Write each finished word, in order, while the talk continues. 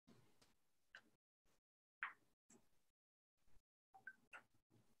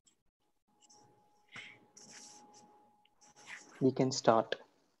We can start.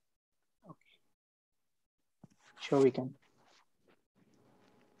 Okay. Sure, we can.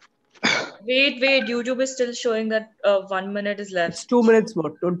 Wait, YouTube is still showing that 1 minute is left. It's 2 minutes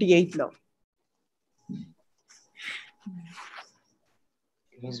more, 28 now.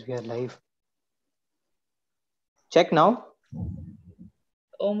 Yes, we are live. Check now.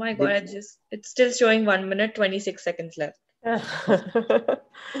 Oh my God, it's still showing 1 minute, 26 seconds left. Refresh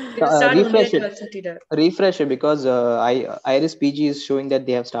it. Refresh it because IRIS-PG is showing that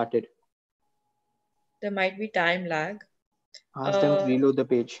they have started. There might be time lag. Ask them to reload the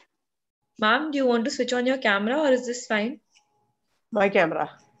page. Ma'am, do you want to switch on your camera or is this fine? My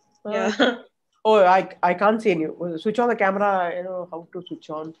camera. Yeah. Oh, I can't see any. Switch on the camera. You know how to switch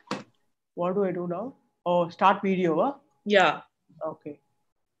on. What do I do now? Oh, start video. Huh? Yeah. Okay.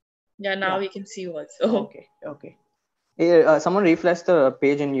 Yeah, now we can see you also. Okay. Okay. Hey, someone refresh the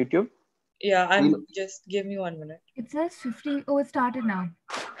page in YouTube. Yeah, just give me 1 minute. It says 15. Oh, it started now.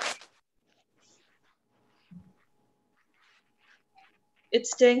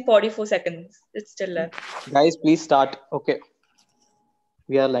 It's staying 44 seconds. It's still left. Guys, please start. Okay.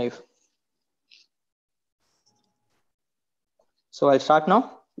 We are live. So I'll start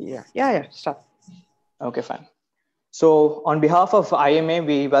now? Yeah, start. Okay, fine. So on behalf of IMA,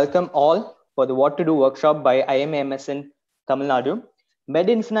 we welcome all for the What to Do workshop by IMA-MS in Tamil Nadu.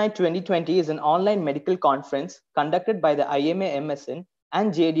 MedInfinite 2020 is an online medical conference conducted by the IMA-MSN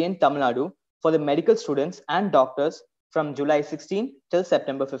and JDN Tamil Nadu for the medical students and doctors from July 16 till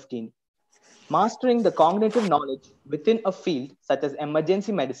September 15. Mastering the cognitive knowledge within a field such as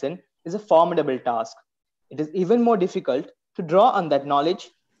emergency medicine is a formidable task. It is even more difficult to draw on that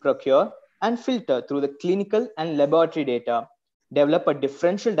knowledge, procure, and filter through the clinical and laboratory data, develop a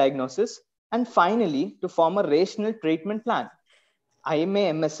differential diagnosis, and finally to form a rational treatment plan.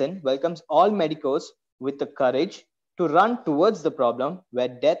 IMA-MSN welcomes all medicos with the courage to run towards the problem where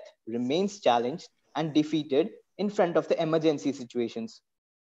death remains challenged and defeated in front of the emergency situations.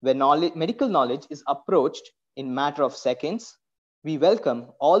 Where medical knowledge is approached in matter of seconds, we welcome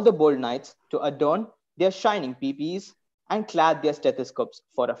all the bold knights to adorn their shining PPEs and clad their stethoscopes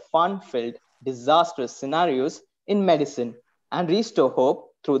for a fun-filled, disastrous scenarios in medicine and restore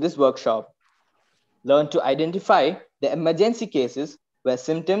hope through this workshop. Learn to identify the emergency cases where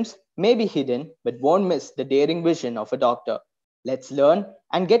symptoms may be hidden but won't miss the daring vision of a doctor. Let's learn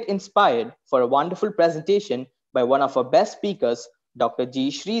and get inspired for a wonderful presentation by one of our best speakers, Dr.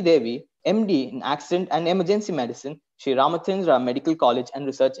 G. Sri Devi, MD in Accident and Emergency Medicine, Sri Ramathandra Medical College and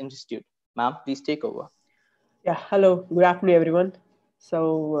Research Institute. Ma'am, please take over. Yeah, hello, good afternoon, everyone.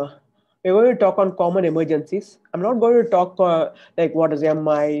 So we're going to talk on common emergencies. I'm not going to talk like what is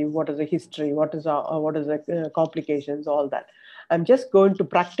MI, what is the history, what is the complications, all that. I'm just going to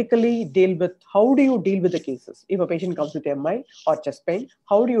practically deal with how do you deal with the cases. If a patient comes with MI or chest pain,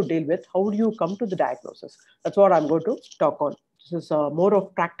 how do you come to the diagnosis? That's what I'm going to talk on. This is more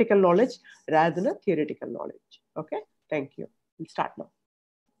of practical knowledge rather than a theoretical knowledge. Okay, thank you. We'll start now.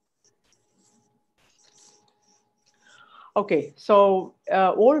 Okay, so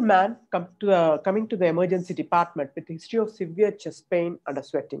old man coming to the emergency department with a history of severe chest pain and a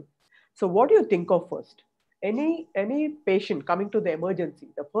sweating. So what do you think of first? Any patient coming to the emergency,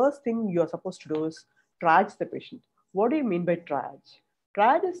 the first thing you're supposed to do is triage the patient. What do you mean by triage?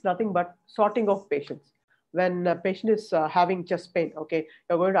 Triage is nothing but sorting of patients. When a patient is having chest pain, okay,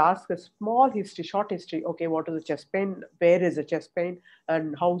 you're going to ask a small history, short history. Okay, what is the chest pain? Where is the chest pain?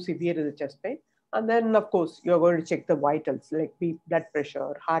 And how severe is the chest pain? And then, of course, you're going to check the vitals like blood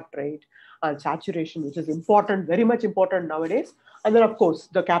pressure, heart rate, and saturation, which is important, very much important nowadays. And then, of course,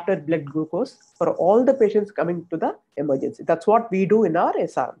 the captured blood glucose for all the patients coming to the emergency. That's what we do in our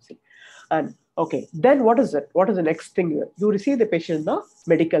SRMC. And okay, then what is it? What is the next thing? You receive the patient in the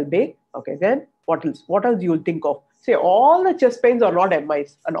medical bay. Okay, then what else? What else you will think of? Say all the chest pains are not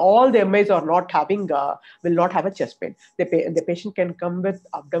MIs, and all the MIs are not having will not have a chest pain. The patient can come with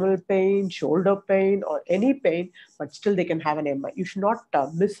abdominal pain, shoulder pain, or any pain, but still they can have an MI. You should not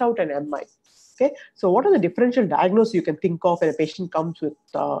miss out an MI. Okay, so what are the differential diagnoses you can think of when a patient comes with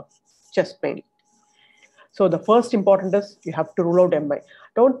chest pain? So the first important is you have to rule out MI.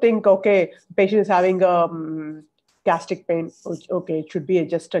 Don't think, okay, patient is having gastric pain. Okay, it should be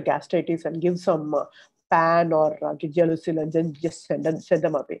just a gastritis and give some pan or gelusil and then just send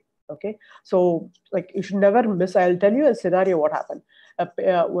them away. Okay, so like you should never miss. I'll tell you a scenario what happened.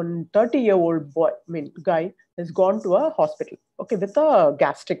 One 30-year-old guy has gone to a hospital, okay, with a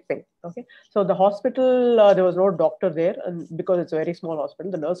gastric pain. Okay, so the hospital, there was no doctor there, and because it's a very small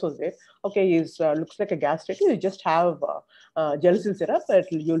hospital, the nurse was there. Okay, he's looks like a gastritis. You just have gelusil syrup,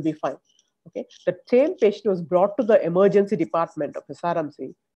 you'll be fine. Okay, the same patient was brought to the emergency department of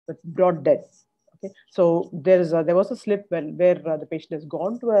SRMC, but brought dead. Okay, so there was a slip where the patient has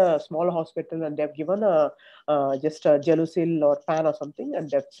gone to a small hospital and they've given just a Gelusil or pan or something and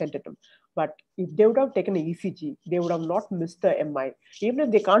they've sent it to him. But if they would have taken an ECG, they would have not missed the MI. Even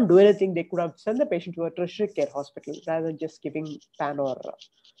if they can't do anything, they could have sent the patient to a tertiary care hospital rather than just giving pan or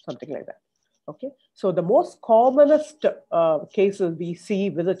something like that. Okay, so the most commonest cases we see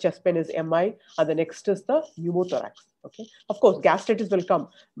with a chest pain is MI, and the next is the pneumothorax. Okay, of course, gastritis will come.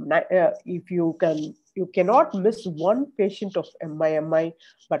 If you cannot miss one patient of MI,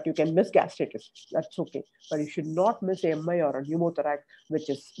 but you can miss gastritis. That's okay, but you should not miss a MI or a pneumothorax, which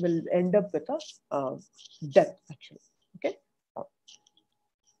will end up with a death actually. Okay.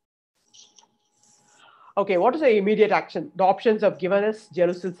 Okay, what is the immediate action? The options I've given is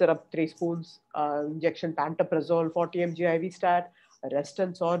Gelusil syrup, 3 spoons, injection pantoprazole, 40 mg IV stat, rest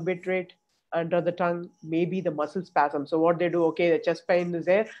and sorbitrate under the tongue, maybe the muscle spasm. So what they do, okay, the chest pain is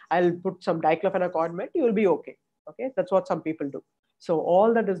there, I'll put some diclofenac ointment, you will be okay. Okay, that's what some people do. So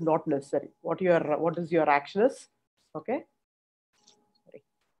all that is not necessary. What is your action is? Okay.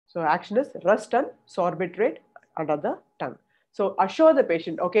 So action is rest and sorbitrate under the tongue. So assure the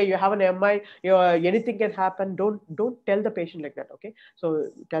patient, okay, you have an MI, anything can happen. Don't tell the patient like that, okay? So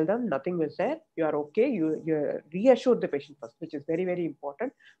tell them nothing is there, you are okay. You reassure the patient first, which is very, very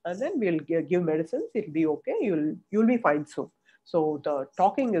important. And then we'll give medicines, it'll be okay, you'll be fine soon. So the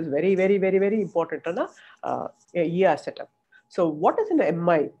talking is very, very, very, very important in a ER setup. So what is an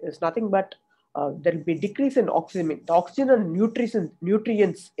MI is nothing but there will be decrease in oxygen. The oxygen and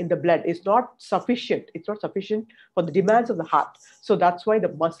nutrients in the blood is not sufficient. It's not sufficient for the demands of the heart. So that's why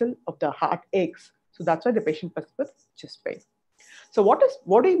the muscle of the heart aches. So that's why the patient presents with chest pain. So what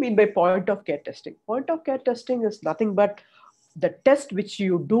do you mean by point of care testing? Point of care testing is nothing but the test which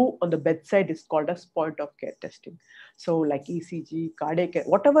you do on the bedside is called as point of care testing. So like ECG, cardiac,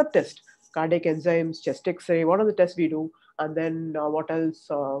 whatever test, cardiac enzymes, chest X-ray, what are the tests we do? And then what else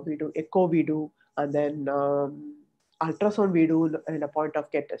we do? Echo we do, and then ultrasound we do in a point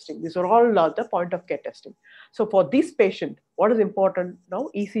of care testing. These are all the point of care testing. So for this patient, what is important now?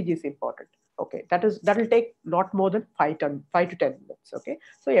 ECG is important. Okay, that will take not more than 5 to 10 minutes. Okay,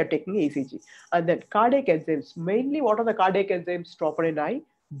 so you're taking ECG, and then cardiac enzymes. Mainly, what are the cardiac enzymes? Troponin I,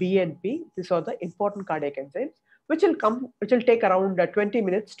 BNP. These are the important cardiac enzymes, which will take around 20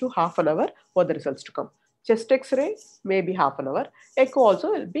 minutes to half an hour for the results to come. Chest X-ray, maybe half an hour. Echo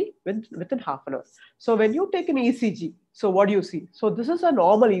also will be within half an hour. So when you take an ECG, so what do you see? So this is a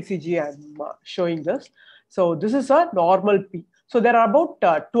normal ECG I'm showing this. So this is a normal P. So there are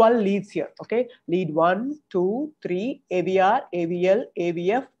about 12 leads here, okay? Lead 1, 2, 3, AVR, AVL,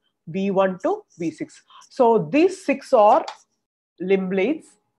 AVF, V1 to V6. So these 6 are limb leads,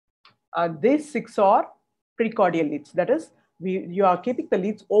 and these 6 are precordial leads. That is, you are keeping the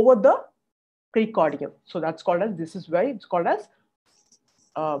leads over the precordium. So that's called as, this is why it's called as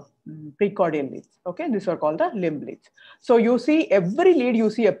precordial leads. Okay, these are called the limb leads. So you see every lead, you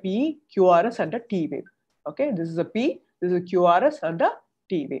see a P, QRS and a T wave. Okay, this is a P, this is a QRS and a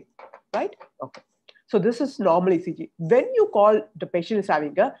T wave, right? Okay. So this is normal ECG. When you call the patient is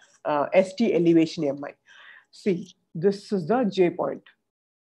having a ST elevation MI, see, this is the J point.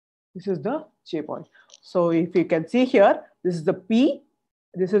 This is the J point. So if you can see here, this is the P,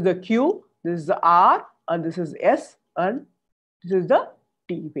 this is the Q, this is the R, and this is S, and this is the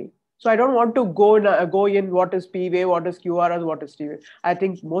T wave. So I don't want to go in what is P wave, what is QRS, what is T wave. I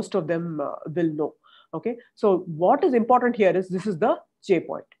think most of them will know. Okay. So what is important here is this is the J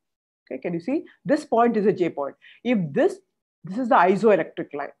point. Okay. Can you see? This point is a J point. If this is the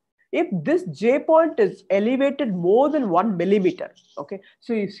isoelectric line. If this J point is elevated more than 1 millimeter, okay.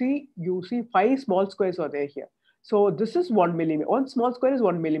 So you see 5 small squares are there here. So this is 1 millimeter. One small square is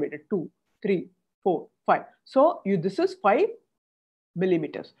 1 millimeter. 2, 3, 4, 5. So this is 5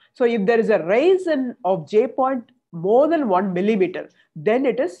 millimeters. So if there is a rise of J point more than 1 millimeter, then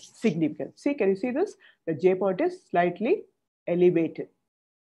it is significant. See, can you see this? The J point is slightly elevated,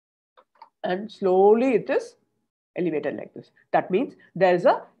 and slowly it is elevated like this. That means there is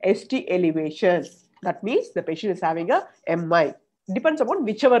a ST elevation. That means the patient is having a MI. Depends upon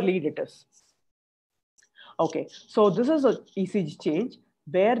whichever lead it is. Okay, so this is a ECG change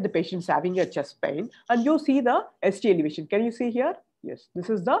where the patient is having a chest pain, and you see the ST elevation. Can you see here? Yes, this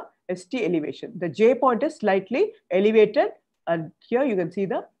is the ST elevation. The J point is slightly elevated, and here you can see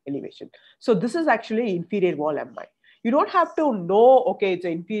the elevation. So this is actually inferior wall MI. You don't have to know, okay, it's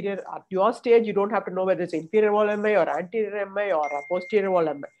an inferior, at your stage, you don't have to know whether it's inferior wall MI or anterior MI or a posterior wall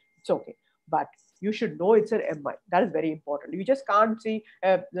MI. It's okay. But you should know it's an MI. That is very important. You just can't see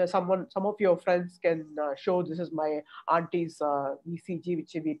some of your friends can show this is my auntie's ECG,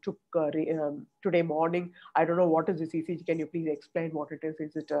 which we took today morning. I don't know what is this ECG. Can you please explain what it is?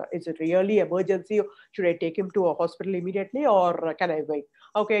 Is it really emergency? Should I take him to a hospital immediately, or can I wait?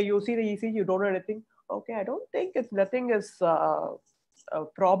 Okay, you see the ECG, you don't know anything. Okay, I don't think it's nothing is a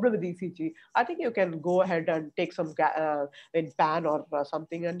problem with ECG. I think you can go ahead and take some in pan or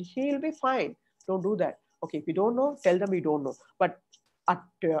something, and he'll be fine. Don't do that. Okay, if you don't know, tell them you don't know. But at,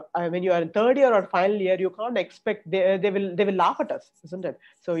 when you are in third year or final year, you can't expect they will laugh at us, isn't it?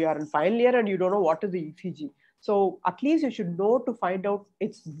 So you are in final year and you don't know what is the ECG. So at least you should know to find out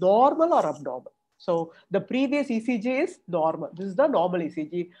it's normal or abnormal. So the previous ECG is normal. This is the normal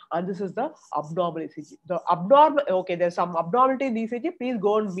ECG, and this is the abnormal ECG. The abnormal, okay, there's some abnormality in the ECG. Please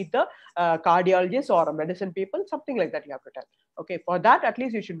go and meet the cardiologist or a medicine people, something like that you have to tell. Okay, for that, at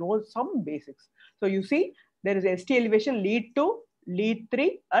least you should know some basics. So you see, there is ST elevation, lead 2, lead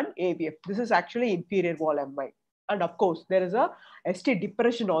 3, and AVF. This is actually inferior wall MI. And of course, there is a ST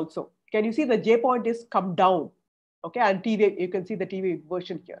depression also. Can you see the J point is come down? Okay, and TV, you can see the TV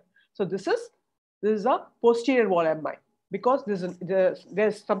version here. So this is a posterior wall MI, because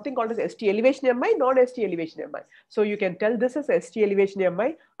there's something called as ST elevation MI, non-ST elevation MI. So you can tell this is ST elevation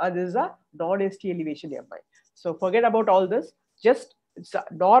MI and this is a non-ST elevation MI. So forget about all this. Just it's a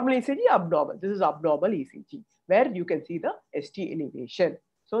normal ECG, abnormal. This is abnormal ECG where you can see the ST elevation.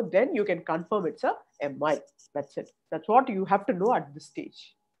 So then you can confirm it's a MI. That's it. That's what you have to know at this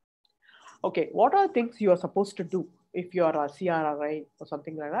stage. Okay, what are things you are supposed to do if you are a CRRI or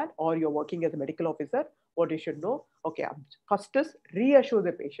something like that, or you're working as a medical officer? What you should know? Okay, first is reassure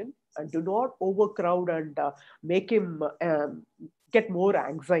the patient and do not overcrowd and make him get more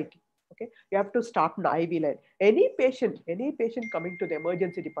anxiety. Okay, you have to start an IV line. Any patient coming to the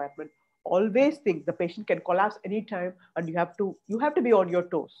emergency department, always think the patient can collapse anytime, and you have to be on your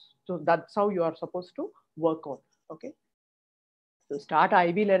toes. So that's how you are supposed to work on. Okay. So start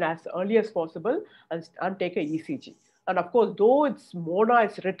IV line as early as possible and take a ECG. And of course, though it's MONA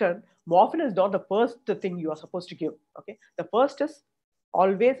is written, morphine is not the first thing you are supposed to give. Okay, the first is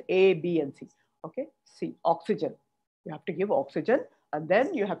always A, B, and C. Okay, C, oxygen. You have to give oxygen, and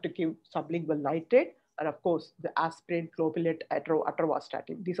then you have to give sublingual nitrate, and of course the aspirin, clopidogrel,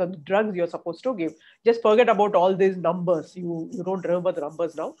 atorvastatin. These are the drugs you're supposed to give. Just forget about all these numbers. You don't remember the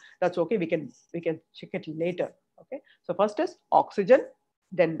numbers now. That's okay. We can check it later. Okay, so first is oxygen,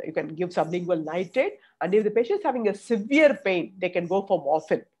 then you can give sublingual nitrate, and if the patient is having a severe pain, they can go for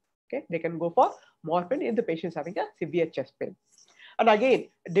morphine. Okay, they can go for morphine if the patient is having a severe chest pain. And again,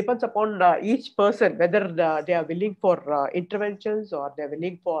 it depends upon each person whether they are willing for interventions or they're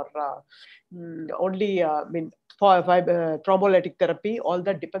willing for only for thrombolytic therapy. All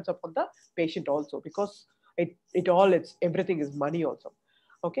that depends upon the patient also, because everything is money also.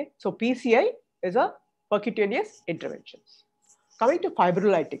 Okay, so PCI is a percutaneous interventions. Coming to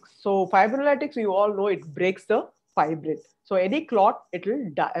fibrolytics. So fibrolytics, you all know it breaks the fibrin. So any clot, it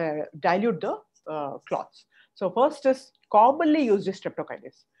will dilute the clots. So first is commonly used is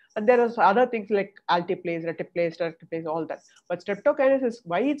streptokinase. And there are other things like altiplase, retiplase, all that. But streptokinase is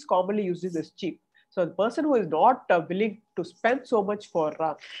why it's commonly used is cheap. So the person who is not willing to spend so much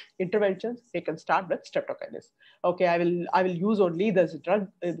for interventions, they can start with streptokinase. Okay, I will use only this drug,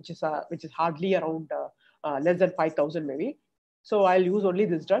 which is hardly around less than 5,000 maybe. So I'll use only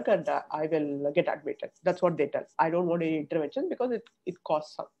this drug and I will get admitted. That's what they tell. I don't want any intervention because it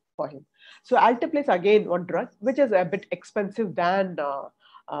costs some for him. So altiplase, again, one drug which is a bit expensive than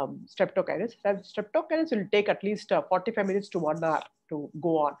streptokinase. Streptokinase will take at least 45 minutes to 1 hour to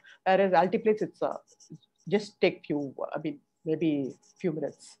go on, whereas altiplase, it's just take maybe few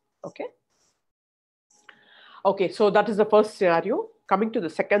minutes. Okay. Okay, so that is the first scenario. Coming to the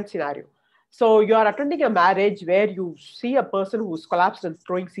second scenario. So you are attending a marriage where you see a person who's collapsed and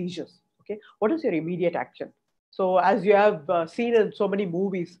throwing seizures. Okay, what is your immediate action? So as you have seen in so many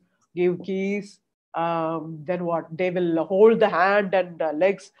movies, give keys, then what? They will hold the hand and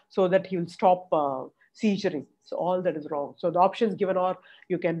legs so that he will stop seizuring. So all that is wrong. So the options given are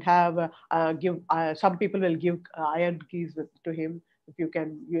you can have some people will give iron keys to him. If you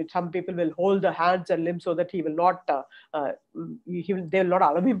can, some people will hold the hands and limbs so that he will not, they will not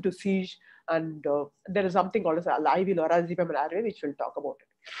allow him to seize. And there is something called as IV lorazepam and Arvay, which we'll talk about it.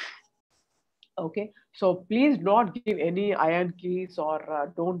 Okay, so please not give any iron keys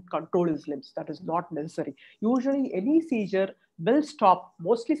or don't control his limbs. That is not necessary. Usually any seizure will stop,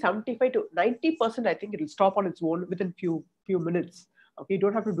 mostly 75 to 90%, I think it will stop on its own within few minutes. Okay, you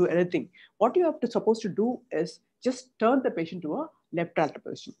don't have to do anything. What you have to supposed to do is just turn the patient to a left lateral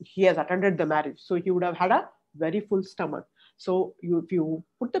position. He has attended the marriage, so he would have had a very full stomach. So if you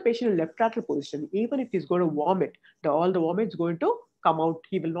put the patient in left lateral position, even if he's going to vomit, all the vomit is going to come out.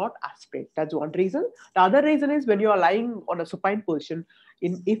 He will not aspirate. That's one reason. The other reason is when you are lying on a supine position,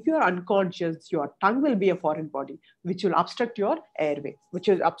 if you are unconscious, your tongue will be a foreign body, which will obstruct your airway, which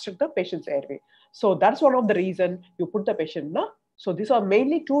will obstruct the patient's airway. So that's one of the reasons you put the patient in a. So these are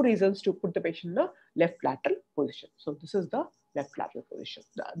mainly two reasons to put the patient in a left lateral position. So this is the left lateral position.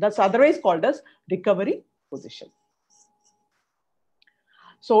 That's otherwise called as recovery position.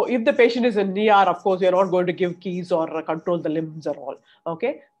 So if the patient is in ER, of course, you're not going to give keys or control the limbs or all.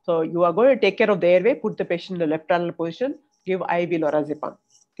 Okay. So you are going to take care of the airway, put the patient in the left lateral position, give IV lorazepam.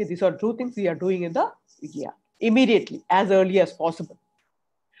 Okay. These are two things we are doing in the ER immediately, as early as possible.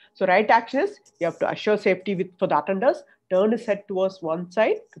 So right action is you have to assure safety for the attenders, turn his head towards one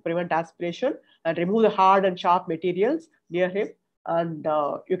side to prevent aspiration, and remove the hard and sharp materials near him. And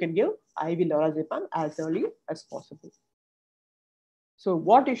you can give IV lorazepam as early as possible. So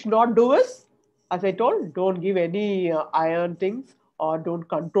what you should not do is, as I told, don't give any iron things, or don't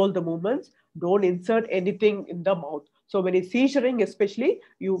control the movements, don't insert anything in the mouth. So when it's seizuring, especially,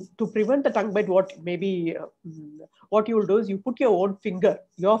 to prevent the tongue bite, what you will do is you put your finger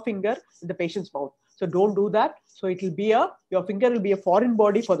in the patient's mouth. So don't do that. So it will be your finger will be a foreign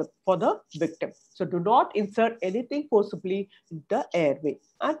body for the victim. So do not insert anything forcibly in the airway,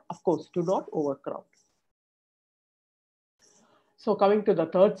 and of course, do not overcrowd. So coming to the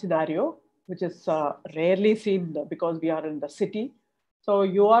third scenario, which is rarely seen because we are in the city. So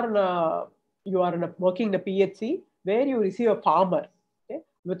you are working in a PHC where you receive a farmer, okay,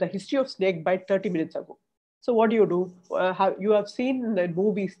 with a history of snake bite 30 minutes ago. So what do? You have seen in the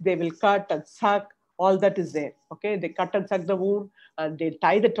movies, they will cut and suck, all that is there. Okay, they cut and suck the wound and they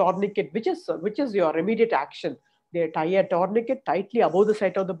tie the tourniquet, which is your immediate action. They tie a tourniquet tightly above the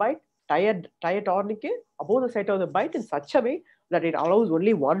site of the bite, tie a tourniquet above the site of the bite in such a way that it allows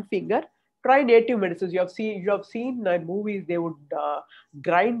only one finger. Try native medicines. You have seen in movies, they would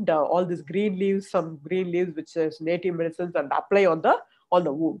grind all these some green leaves, which is native medicines, and apply on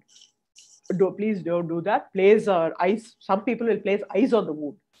the wound. Please don't do that. Place ice. Some people will place ice on the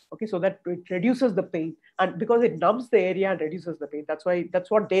wound. Okay, so that it reduces the pain, and because it numbs the area and reduces the pain.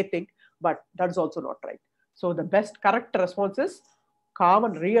 That's what they think, but that's also not right. So the correct response is calm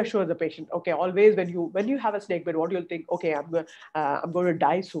and reassure the patient. Okay, always when you have a snake bite, what you'll think? Okay, I'm going to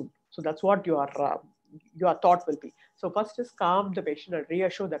die soon. So that's what your thought will be. So first, just calm the patient and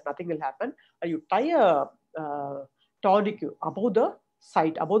reassure that nothing will happen. And you tie a tourniquet above the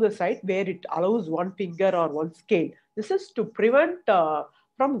site where it allows one finger or one scale. This is to prevent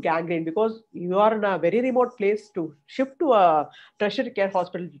from gangrene, because you are in a very remote place. To shift to a tertiary care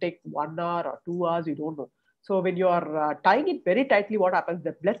hospital to take 1 hour or 2 hours, you don't know. So when you are tying it very tightly, what happens?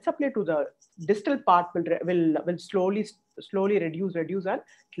 The blood supply to the distal part will slowly reduce, and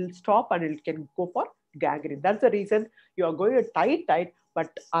it will stop, and it can go for gangrene. That's the reason you are going to tie it tight,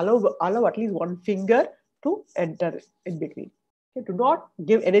 but allow at least one finger to enter in between. Okay, do not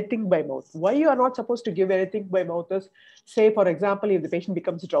give anything by mouth. Why you are not supposed to give anything by mouth is, say for example, if the patient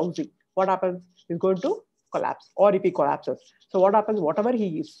becomes drowsy, what happens? He's going to collapse, or if he collapses. So what happens? Whatever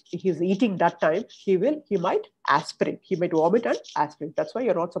he's eating that time, he might aspirate. He might vomit and aspirate. That's why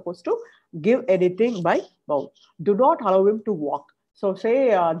you're not supposed to give anything by mouth. Do not allow him to walk. So say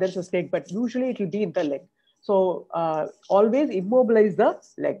there's a snake, but usually it will be in the leg. So always immobilize the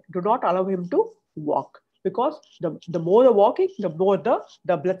leg. Do not allow him to walk, because the more the walking, the more the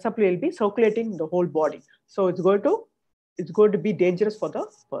blood supply will be circulating the whole body. So it's going to be dangerous for the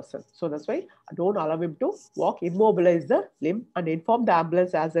person. So that's why don't allow him to walk. Immobilize the limb and inform the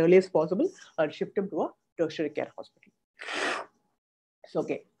ambulance as early as possible and shift him to a tertiary care hospital. So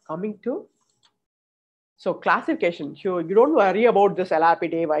okay, coming to classification. You don't worry about this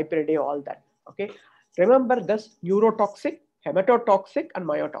LRP-day, VIPR-day, all that. Okay, remember this: neurotoxic, hematotoxic, and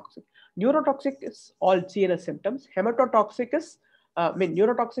myotoxic. Neurotoxic is all CNS symptoms. Hematotoxic is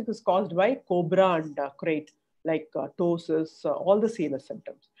neurotoxic is caused by cobra and crate, like ptosis, all the CNS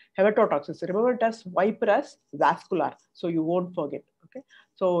symptoms. Hematotoxic, remember it as VIPR as vascular, so you won't forget. Okay,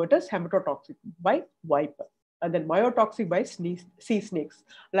 so it is hematotoxic by VIPR. And then myotoxic by sea snakes,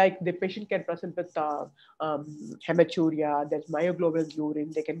 like the patient can present with hematuria, there's myoglobin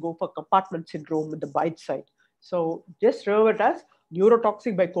urine, they can go for compartment syndrome with the bite site. So just remember it as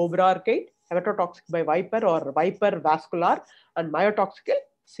neurotoxic by cobra arcade, hematotoxic by VIPR or VIPR vascular, and myotoxic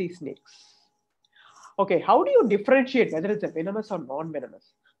sea snakes. Okay, how do you differentiate whether it's a venomous or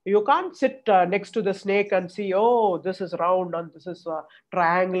non-venomous? You can't sit next to the snake and see, oh, this is round and this is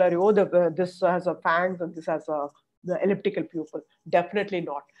triangular. Oh, this has a fangs and this has a the elliptical pupil? Definitely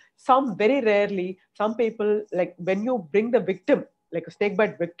not. Some very rarely, some people, like when you bring the victim, like a snake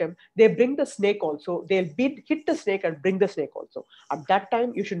bite victim, they bring the snake also. They'll hit the snake and bring the snake also. At that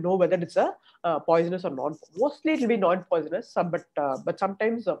time, you should know whether it's a poisonous or non. Mostly it will be non-poisonous, but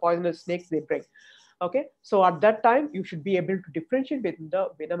sometimes poisonous snakes they bring. Okay, so at that time, you should be able to differentiate between the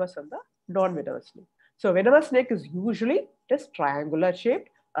venomous and the non-venomous snake. So venomous snake is usually just triangular shaped,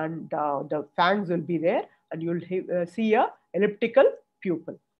 and the fangs will be there, and you'll see a elliptical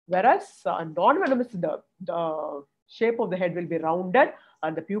pupil. Whereas non-venomous, the shape of the head will be rounded,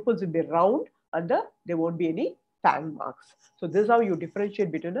 and the pupils will be round, and there won't be any fang marks. So this is how you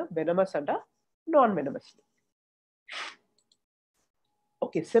differentiate between a venomous and a non-venomous snake.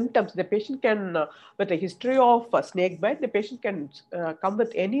 Okay, symptoms. The patient can, with a history of snake bite, the patient can come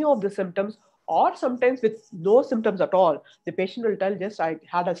with any of the symptoms, or sometimes with no symptoms at all. The patient will tell, just I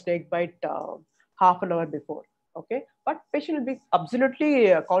had a snake bite half an hour before. Okay, but patient will be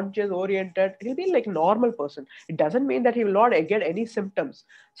absolutely conscious, oriented. He'll be like a normal person. It doesn't mean that he will not get any symptoms.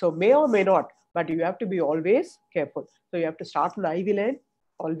 So may or may not, but you have to be always careful. So you have to start an IV line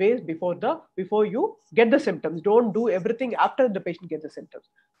always before you get the symptoms. Don't do everything after the patient gets the symptoms.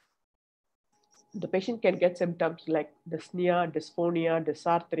 The patient can get symptoms like dyspnea, dysphonia,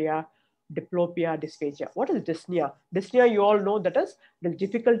 dysarthria, diplopia, dysphagia. What is dyspnea? Dyspnea, you all know, that is the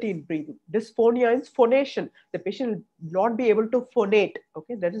difficulty in breathing. Dysphonia is phonation. The patient will not be able to phonate.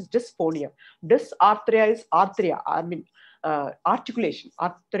 Okay, that is dysphonia. Dysarthria is arthria. I mean, articulation.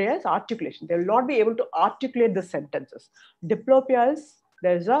 Arthria is articulation. They will not be able to articulate the sentences. Diplopia is,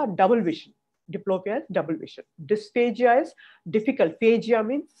 there is a double vision. Diplopia is double vision. Dysphagia is difficult. Phagia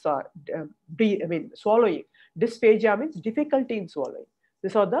means swallowing. Dysphagia means difficulty in swallowing.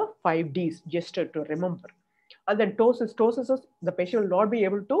 These are the 5 Ds, just to remember. And then ptosis. Ptosis is the patient will not be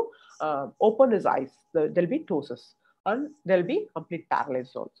able to open his eyes. There will be ptosis, and there will be complete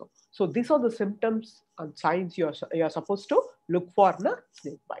paralysis also. So these are the symptoms and signs you are supposed to look for in a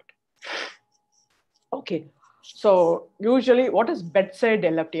snake bite. Okay. So usually, what is bedside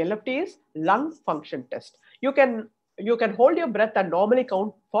LFT? LFT is lung function test. You can hold your breath and normally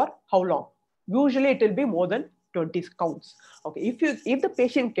count for how long? Usually it will be more than 20 counts. Okay, if the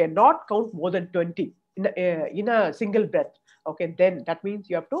patient cannot count more than 20 in a single breath, okay, then that means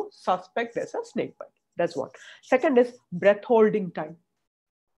you have to suspect there's a snake bite. That's one. Second is breath holding time.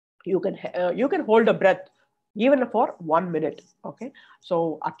 You can hold a breath even for 1 minute. Okay,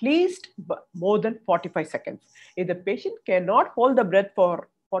 so at least more than 45 seconds. If the patient cannot hold the breath for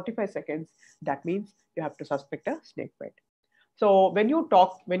 45 seconds, that means you have to suspect a snake bite. So when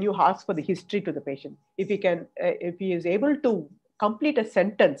you ask for the history to the patient, if he is able to complete a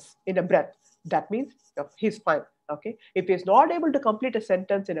sentence in a breath, that means he's fine. Okay, if he's not able to complete a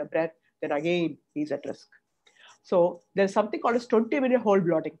sentence in a breath, then again he's at risk. So there's something called as 20-minute whole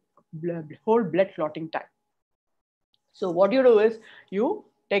blood clotting time. So what you do is you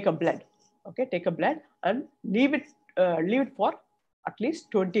take a blood, okay, and leave it for at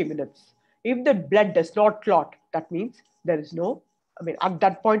least 20 minutes. If the blood does not clot, that means there is no, at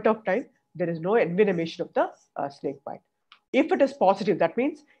that point of time, there is no envenomation of the snake bite. If it is positive, that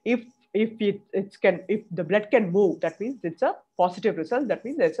means if the blood can move, that means it's a positive result. That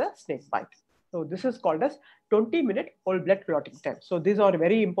means there's a snake bite. So this is called as 20-minute whole blood clotting time. So these are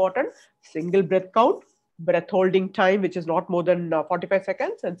very important: single breath count, breath holding time, which is not more than 45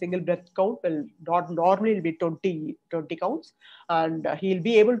 seconds, and single breath count will not normally be 20 counts, and he'll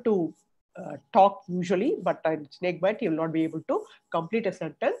be able to talk usually, but in snake bite he will not be able to complete a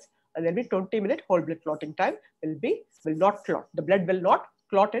sentence, and there will be 20-minute whole blood clotting time. Will not clot. The blood will not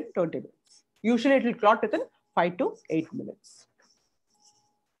clot in 20 minutes. Usually it will clot within 5 to 8 minutes.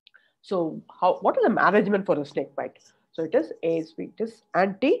 So what is the management for a snake bite? So it is ASV, it is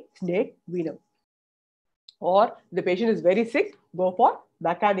anti-snake venom. Or the patient is very sick, go for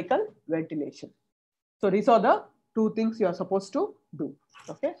mechanical ventilation. So these are the 2 things you are supposed to do.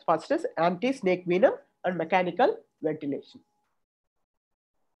 Okay, first is anti-snake venom and mechanical ventilation.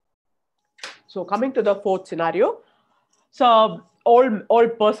 So coming to the 4th scenario. So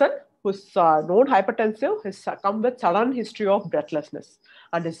old person who's known hypertensive has come with sudden history of breathlessness,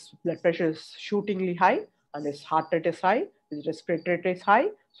 and his blood pressure is shootingly high, and his heart rate is high, his respiratory rate is high.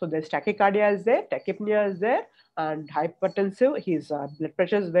 So there's tachycardia is there, tachypnea is there, and hypertensive. His blood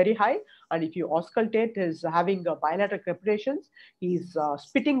pressure is very high, and if you auscultate, he's having bilateral crepitations. He's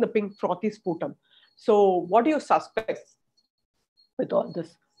spitting the pink frothy sputum. So what do you suspect with all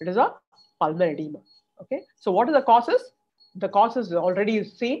this? It is a pulmonary edema. Okay. So what are the causes? The causes already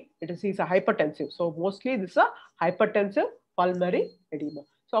seen. He's a hypertensive. So mostly this is a hypertensive pulmonary edema.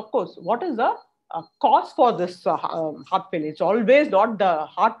 So of course, what is the cause for this heart failure. It's always not the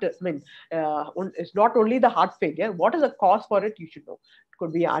heart, it's not only the heart failure. What is the cause for it? You should know. It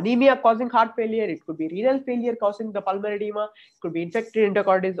could be anemia causing heart failure. It could be renal failure causing the pulmonary edema. It could be infected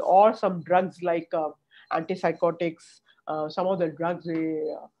endocarditis or some drugs like antipsychotics. Some of the drugs,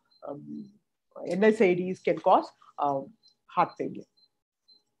 NSAIDs can cause heart failure.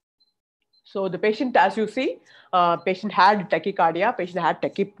 So the patient, as you see, patient had tachycardia, patient had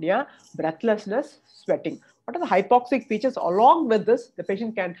tachypnea, breathlessness, sweating. What are the hypoxic features? Along with this, the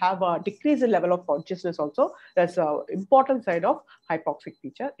patient can have a decrease in level of consciousness also. That's an important sign of hypoxic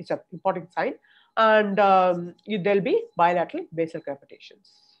feature. It's an important sign. And there'll be bilateral basal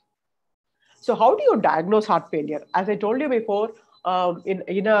crepitations. So how do you diagnose heart failure? As I told you before, in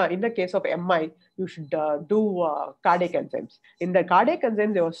the case of MI, you should do cardiac enzymes. In the cardiac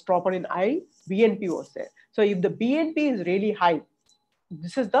enzymes, there was troponin I, BNP was there. So if the BNP is really high,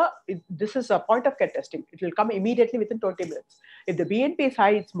 this is a point of care testing. It will come immediately within 20 minutes. If the BNP is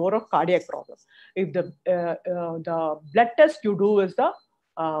high, it's more of cardiac problem. If the blood test you do is the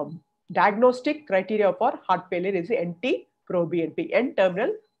diagnostic criteria for heart failure is the NT-proBNP,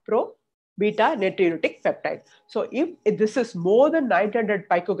 N-terminal pro beta natriuretic peptide. So if this is more than 900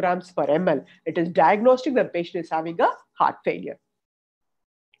 picograms per ml, it is diagnostic that the patient is having a heart failure.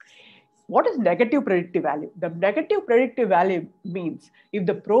 What is negative predictive value? The negative predictive value means if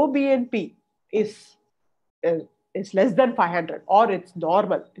the pro-BNP is less than 500 or it's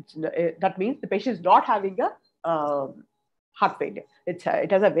normal, that means the patient is not having a heart failure. It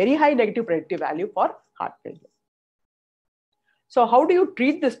has a very high negative predictive value for heart failure. So how do you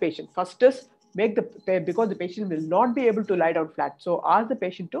treat this patient? First is because the patient will not be able to lie down flat. So ask the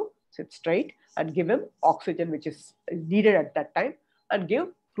patient to sit straight and give him oxygen, which is needed at that time, and give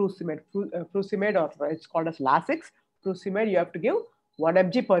furosemide. Furosemide, or it's called as Lasix. Furosemide, you have to give 1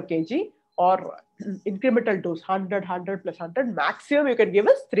 mg per kg or incremental dose, 100, 100 plus 100. Maximum you can give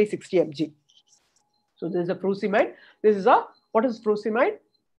is 360 mg. So this is a furosemide. What is furosemide?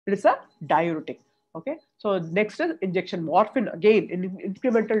 It is a diuretic. Okay, so next is injection morphine, again in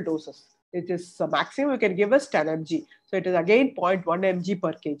incremental doses. It is maximum you can give us 10 mg. So it is again 0.1 mg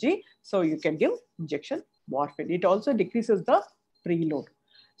per kg. So you can give injection morphine. It also decreases the preload.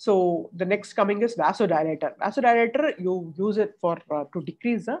 So the next coming is vasodilator. Vasodilator, you use it for to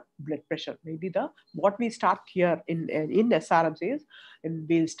decrease the blood pressure. Maybe what we start here in SRMs is,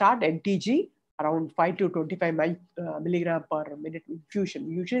 we'll start NTG around 5 to 25 milligram per minute infusion.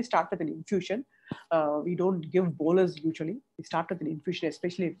 We usually start with an infusion. We don't give bolus usually. We start with an infusion,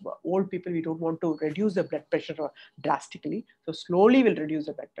 especially if old people, we don't want to reduce the blood pressure drastically. So slowly we'll reduce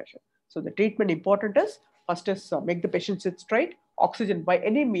the blood pressure. So the treatment important is, first is make the patient sit straight, oxygen by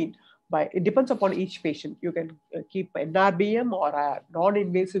any mean. It depends upon each patient. You can keep NRBM or a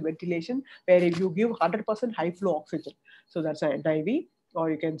non-invasive ventilation, where if you give 100% high flow oxygen. So that's an NIV. Or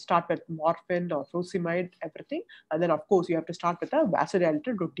you can start with morphine or furosemide, everything. And then, of course, you have to start with a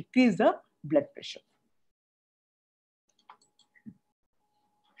vasodilator to decrease the blood pressure.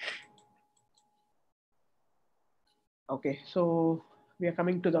 Okay, so we are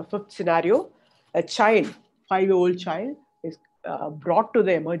coming to the fifth scenario. A child, 5-year-old child, is brought to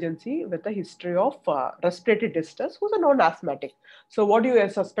the emergency with a history of respiratory distress, who's a non-asthmatic. So what do you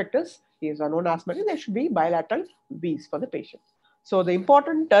suspect is, he is a non-asthmatic. There should be bilateral wheeze for the patient. So the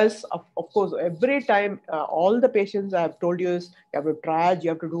important is, of course, every time, all the patients I have told you is, you have to triage, you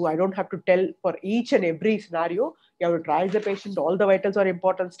have to do, I don't have to tell for each and every scenario, you have to triage the patient, all the vitals are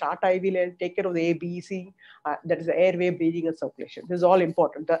important, start IV line, take care of the A, B, C, that is the airway, breathing and circulation. This is all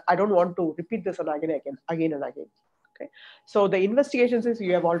important. I don't want to repeat this again and again. Okay. So the investigations is,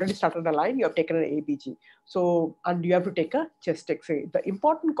 you have already started a line, you have taken an ABG. So, and you have to take a chest X-ray. The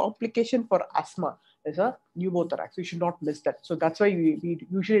important complication for asthma is a pneumothorax. You should not miss that. So that's why we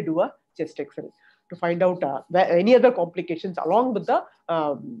usually do a chest X-ray to find out any other complications along with the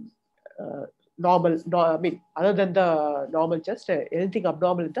other than the normal chest, anything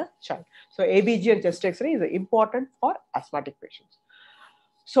abnormal in the child. So ABG and chest X-ray is important for asthmatic patients.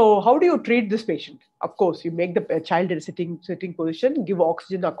 So how do you treat this patient? Of course, you make the child in a sitting position, give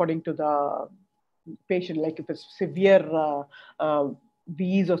oxygen according to the patient. Like if it's severe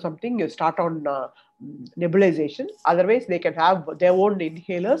wheeze or something, you start on nebulization. Otherwise, they can have their own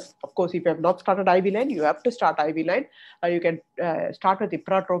inhalers. Of course, if you have not started IV line, you have to start IV line. You can start with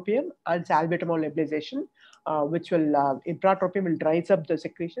ipratropium and salbutamol nebulization, which will, ipratropium will dries up the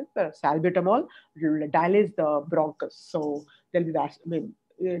secretions. Salbutamol will dilate the bronchus. So there'll be that,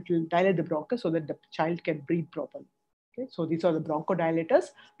 it will dilate the bronchus so that the child can breathe properly. Okay, so these are the bronchodilators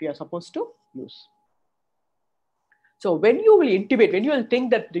we are supposed to use. So when you will intubate, when you will think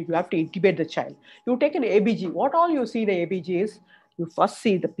that you have to intubate the child, you take an ABG. What all you see in the ABG is, you first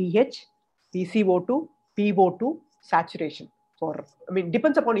see the pH, PCO2, PO2, saturation.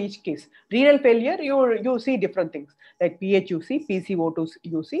 Depends upon each case. Renal failure, you see different things like pH you see, PCO2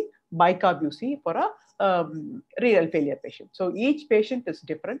 you see, bicarb you see for a renal failure patient. So each patient is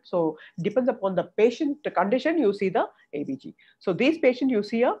different. So depends upon the patient condition, you see the ABG. So these patients you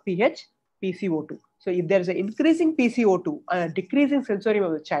see a pH, PCO2. So if there is an increasing PCO2 and a decreasing sensorium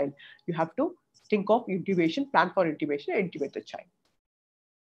of the child, you have to think of intubation, plan for intubation, and intubate the child.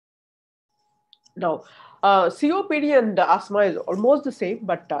 Now, COPD and asthma is almost the same,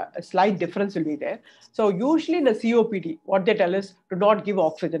 but a slight difference will be there. So usually in the COPD, what they tell is to not give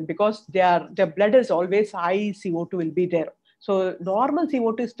oxygen because their blood is always high, CO2 will be there. So normal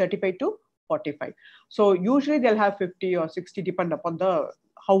CO2 is 35 to 45. So usually they'll have 50 or 60, depend upon the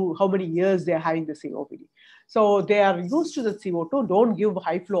how many years they're having the COPD. So they are used to the CO2, don't give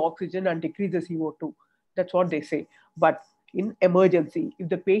high flow oxygen and decrease the CO2. That's what they say. But in emergency, if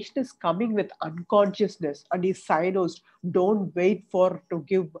the patient is coming with unconsciousness and is cyanosed, don't wait for to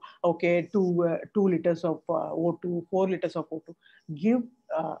give 2 liters of O2, 4 liters of O2.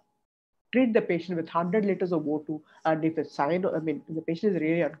 Treat the patient with 100 liters of O2, and if it's if the patient is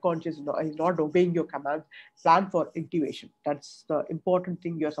really unconscious, is not obeying your commands, plan for intubation. That's the important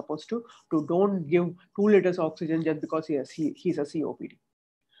thing you're supposed to do. Don't give 2 liters of oxygen just because he's a COPD.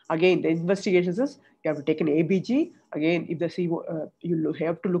 Again, the investigations is you have to take an ABG. Again, if the you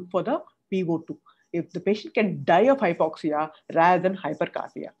have to look for the PO2. If the patient can die of hypoxia rather than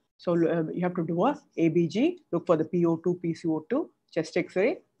hypercarbia. So you have to do a ABG, look for the PO2, PCO2, chest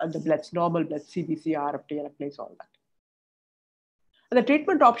X-ray, and the bloods, normal blood, CBC, RFT, LFTs, all that. And the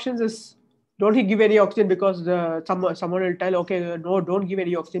treatment options is, don't give any oxygen because someone will tell, okay, no, don't give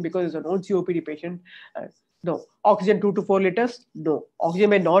any oxygen because it's a non-COPD patient. No. Oxygen 2 to 4 liters? No. Oxygen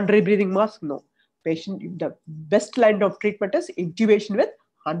by non-rebreathing mask? No. Patient, the best line of treatment is intubation with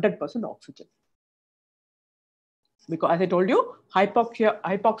 100% oxygen. Because as I told you,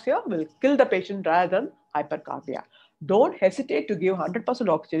 hypoxia will kill the patient rather than hypercarbia. Don't hesitate to give 100%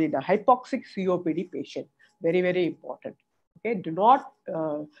 oxygen in a hypoxic COPD patient. Very, very important. Okay, do not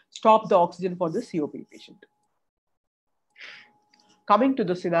stop the oxygen for the COPD patient. Coming to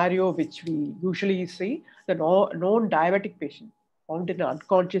the scenario which we usually see, the non-diabetic patient found in an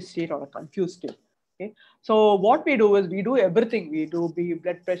unconscious state or a confused state. Okay, so what we do is we do everything. We do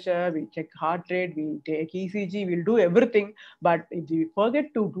blood pressure, we check heart rate, we take ECG, we'll do everything. But if we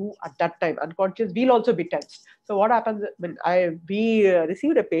forget to do at that time unconscious, we'll also be tensed. So what happens when we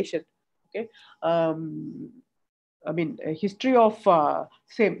received a patient? Okay, a history of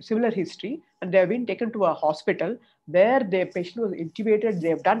similar history, and they have been taken to a hospital where the patient was intubated. They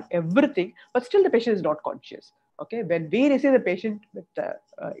have done everything, but still the patient is not conscious. Okay, when we received the patient with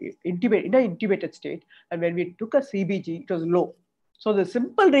in an intubated state, and when we took a CBG, it was low. So the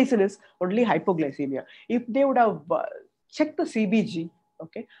simple reason is only hypoglycemia. If they would have checked the CBG,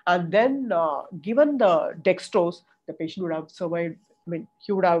 okay, and then given the dextrose, the patient would have survived.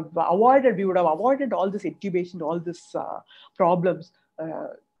 He would have avoided, we would have avoided all this intubation, all these problems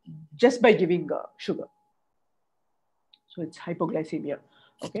just by giving sugar. So it's hypoglycemia.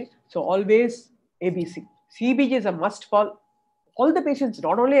 Okay, so always ABC. CBG is a must for all the patients,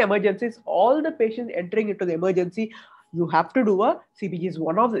 not only emergencies, all the patients entering into the emergency, you have to do a CBG.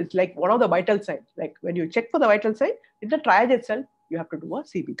 It's like one of the vital signs. Like when you check for the vital sign, in the triage itself, you have to do a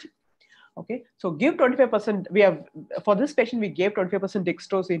CBG. Okay, so give 25%. We have, for this patient, we gave 25%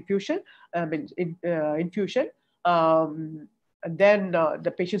 dextrose infusion. Infusion. And then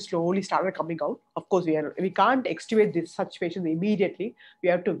the patient slowly started coming out. Of course, we can't extubate such patients immediately. We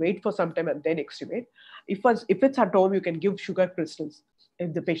have to wait for some time and then extubate. If it's at home, you can give sugar crystals.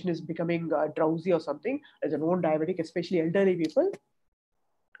 If the patient is becoming drowsy or something, as a non-diabetic, especially elderly people,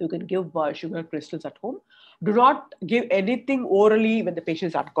 you can give sugar crystals at home. Do not give anything orally when the patient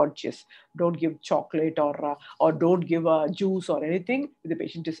is unconscious. Don't give chocolate or don't give juice or anything if the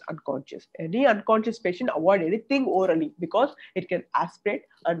patient is unconscious. Any unconscious patient, avoid anything orally because it can aspirate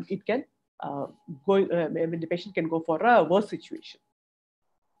and it can the patient can go for a worse situation.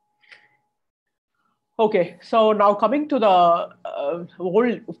 Okay, so now coming to the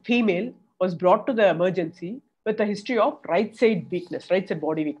old female was brought to the emergency with a history of right side weakness, right side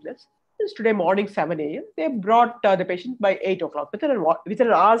body weakness. Today morning 7 a.m. They brought the patient by 8 o'clock. Within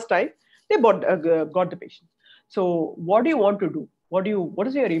an hour's time, they got the patient. So what do you want to do? What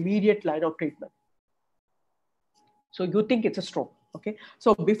is your immediate line of treatment? So you think it's a stroke. Okay.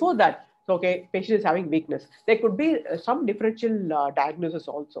 So before that, okay, patient is having weakness. There could be some differential diagnosis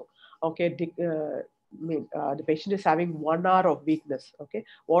also. Okay. the patient is having 1 hour of weakness. Okay,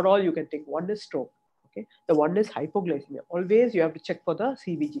 what all you can think? One is stroke. Okay, the one is hypoglycemia. Always you have to check for the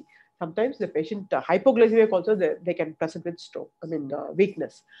CVG. Sometimes the patient hypoglycemic also they can present with stroke.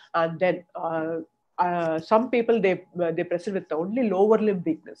 Weakness, and then some people they present with only lower limb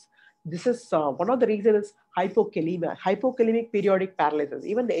weakness. This is one of the reasons is hypokalemia, hypokalemic periodic paralysis.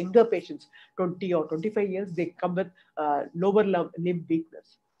 Even the younger patients, 20 or 25 years, they come with lower limb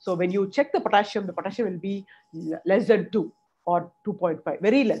weakness. So when you check the potassium will be less than 2 or 2.5,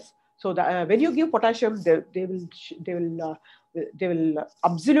 very less. So when you give potassium, they will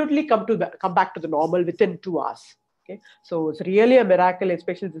absolutely come back to the normal within 2 hours. Okay, so it's really a miracle,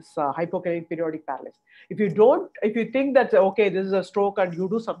 especially this hypokalemic periodic paralysis. If you think that okay, this is a stroke and you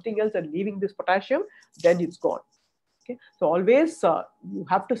do something else and leaving this potassium, then it's gone. Okay, so always you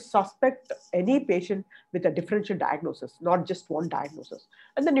have to suspect any patient with a differential diagnosis, not just one diagnosis,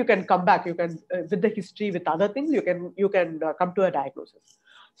 and then you can come back. You can with the history, with other things, you can come to a diagnosis.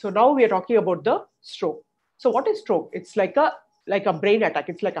 So now we are talking about the stroke. So what is stroke? It's like a brain attack.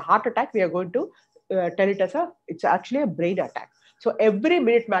 It's like a heart attack. We are going to tell it as it's actually a brain attack. So every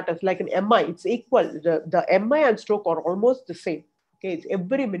minute matters. Like an MI, it's equal. The MI and stroke are almost the same. Okay, it's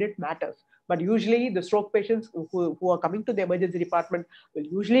every minute matters. But usually the stroke patients who are coming to the emergency department will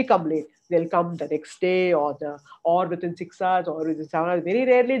usually come late. They'll come the next day or within 6 hours or within 7 hours. Very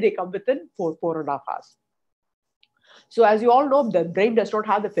rarely they come within 4.5 hours. So as you all know, the brain does not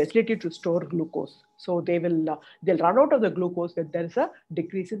have the facility to store glucose. So they'll run out of the glucose when there is a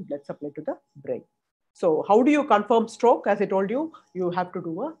decrease in blood supply to the brain. So how do you confirm stroke? As I told you, you have to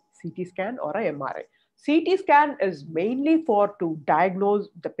do a CT scan or a MRI. CT scan is mainly to diagnose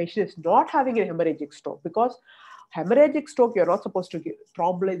the patient is not having a hemorrhagic stroke, because hemorrhagic stroke, you're not supposed to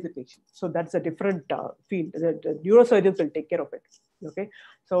thrombolyze the patient. So that's a different field. The neurosurgeons will take care of it. Okay,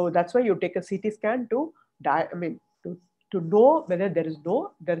 so that's why you take a CT scan to know whether there is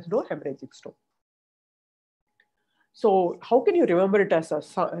no hemorrhagic stroke. So how can you remember it as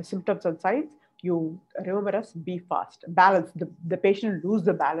symptoms and signs? You remember as be fast, balance. The patient will lose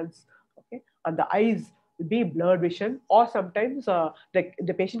the balance. Okay, and the eyes will be blurred vision, or sometimes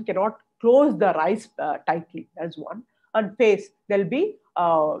the patient cannot close their eyes tightly. That's one. And face, there'll be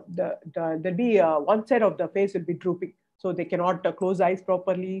one side of the face will be drooping. So they cannot close eyes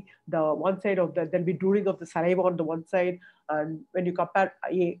properly. There'll be drooling of the saliva on the one side. And when you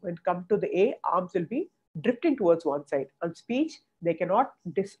come to the A, arms will be drifting towards one side. On speech, they cannot,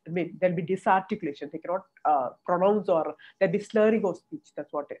 there'll be disarticulation. They cannot pronounce, or there'll be slurring of speech.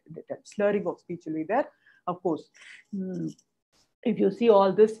 That's what slurring of speech will be there. Of course, if you see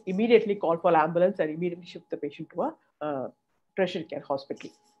all this, immediately call for ambulance and immediately shift the patient to a tertiary care hospital.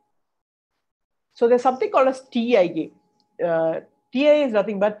 So there's something called as TIA. TIA is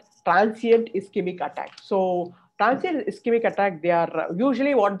nothing but transient ischemic attack. So transient ischemic attack, they are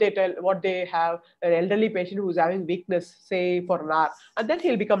usually what they have an elderly patient who's having weakness, say for an hour, and then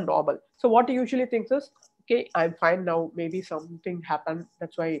he'll become normal. So what he usually thinks is, okay, I'm fine now. Maybe something happened.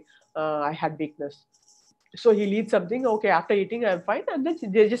 That's why I had weakness. So he eats something, okay, after eating, I'm fine. And then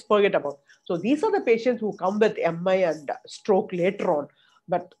they just forget about it. So these are the patients who come with MI and stroke later on,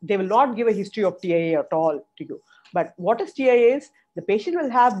 but they will not give a history of TIA at all to you. But what is TIA is, the patient will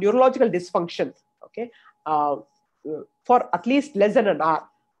have neurological dysfunction, okay, for at least less than an hour.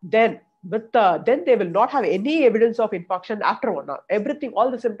 Then they will not have any evidence of infarction after 1 hour. Everything, all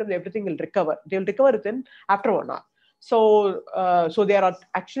the symptoms, everything will recover. They will recover after 1 hour. So there are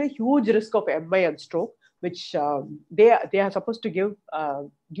actually huge risk of MI and stroke, which they are supposed to give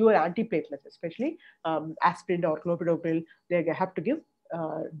an antiplatelet, especially aspirin or clopidogrel. They have to give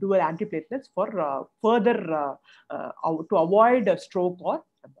dual antiplatelets for further to avoid a stroke or.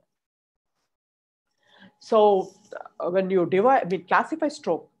 So when you classify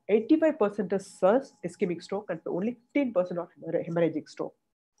stroke, 85% is ischemic stroke and only 15% of hemorrhagic stroke.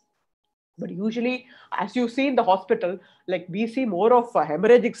 But usually, as you see in the hospital, like we see more of a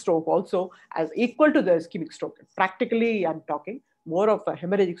hemorrhagic stroke also as equal to the ischemic stroke. Practically, I'm talking more of a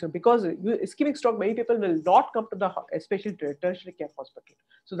hemorrhagic stroke, because ischemic stroke, many people will not come to the especially tertiary care hospital.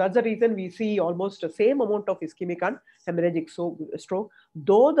 So that's the reason we see almost the same amount of ischemic and hemorrhagic stroke,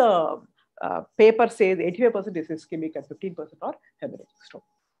 though the paper says 85% is ischemic and 15% are hemorrhagic stroke.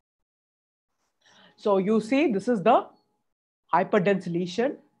 So you see, this is the hyperdense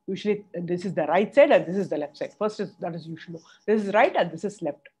lesion. Usually this is the right side and this is the left side. First is, that is you should know. This is right and this is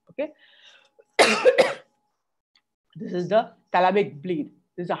left. Okay. This is the thalamic bleed.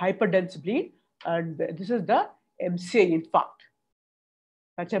 This is a hyperdense bleed, and this is the MCA infarct.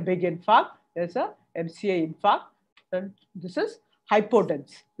 Such a big infarct. There's a MCA infarct, and this is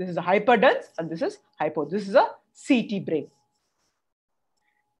hypodense. This is a hyperdense and this is hypo. This is a CT brain.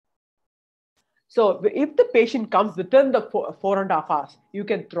 So if the patient comes within the 4.5 hours, you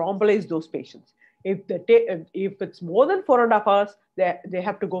can thrombolyze those patients. If it's more than 4.5 hours, they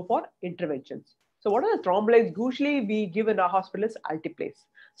have to go for interventions. So what are the thrombolyzes? Usually we give in our hospitals altiplase.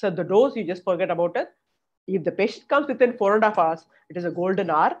 So the dose, you just forget about it. If the patient comes within 4.5 hours, it is a golden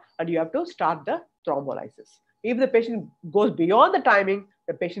hour and you have to start the thrombolysis. If the patient goes beyond the timing,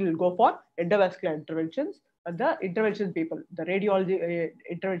 the patient will go for endovascular interventions, and the intervention people, the radiology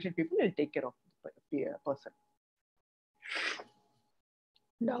intervention people will take care of the person.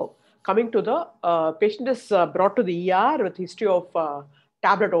 Now, coming to the patient is brought to the ER with history of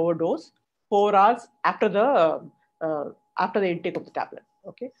tablet overdose 4 hours after the intake of the tablet.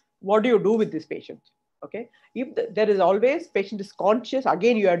 Okay, what do you do with this patient? Okay, if there is always patient is conscious,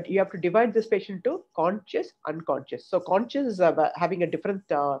 again you have to divide this patient to conscious, unconscious. So conscious is having a different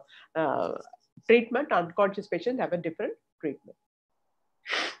treatment. Unconscious patients have a different treatment.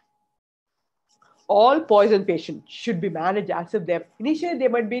 All poison patients should be managed as if initially they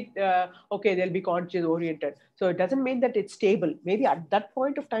might be okay, they'll be conscious oriented. So it doesn't mean that it's stable. Maybe at that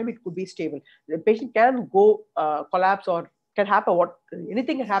point of time it could be stable. The patient can go collapse or can happen.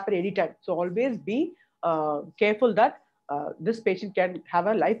 Anything can happen anytime. So always be careful that this patient can have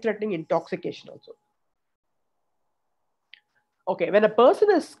a life-threatening intoxication also. Okay, when a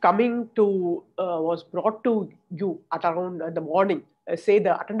person is coming to was brought to you at around in the morning, say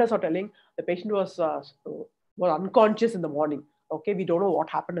the attendants are telling the patient was unconscious in the morning. Okay, we don't know what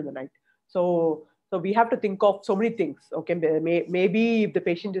happened in the night. So we have to think of so many things. Okay, maybe if the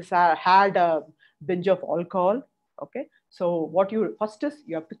patient is had a binge of alcohol. Okay, so what you first is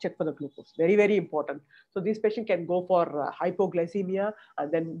you have to check for the glucose. Very, very important. So this patient can go for hypoglycemia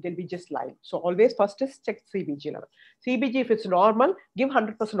and then they'll be just lying. So always first is check CBG level. CBG, if it's normal, give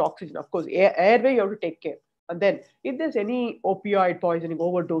 100% oxygen. Of course, airway you have to take care. And then if there's any opioid poisoning,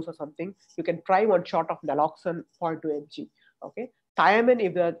 overdose or something, you can try one shot of naloxone 0.2 mg. Okay.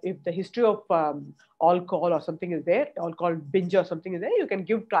 Thiamine, if the history of alcohol or something is there, alcohol binge or something is there, you can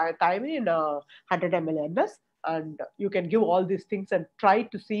give thiamine in 100 ml MS, and you can give all these things and try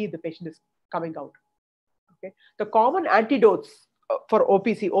to see the patient is coming out. Okay. The common antidotes for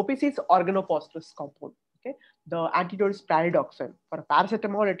OPC is organophosphorus compound. Okay. The antidote is pyridoxine. For a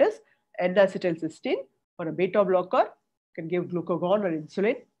paracetamol, it is N-acetylcysteine. For a beta blocker, you can give glucagon or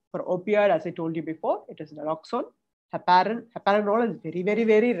insulin. For opioid, as I told you before, it is naloxone. Heparinol is very, very,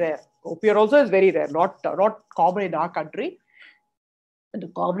 very rare. Opioid also is very rare, not common in our country. And the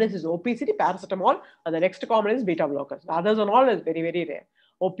commonest is OPC, paracetamol, and the next common is beta blockers. The others and all is very, very rare.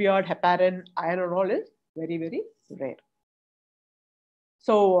 Opioid, heparin, iron is very, very rare.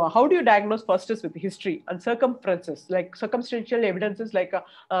 So how do you diagnose? First is with history and circumstances, like circumstantial evidences, like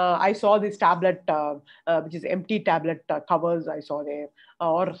I saw this tablet, which is empty tablet covers I saw there,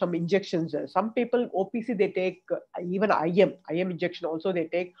 or some injections. Some people, OPC, they take even IM injection also they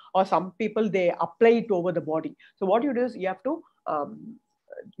take, or some people, they apply it over the body. So what you do is you have to,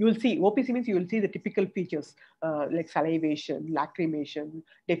 you will see, OPC means you will see the typical features like salivation, lacrimation,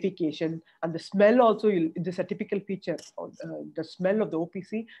 defecation, and the smell also. This is a typical feature of the smell of the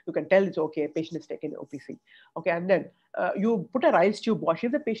OPC. You can tell it's okay, a patient is taking OPC. Okay, and then you put a rice tube wash.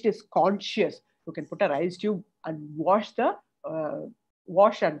 If the patient is conscious, you can put a rice tube and wash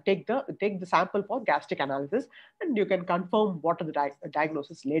and take the sample for gastric analysis, and you can confirm what are the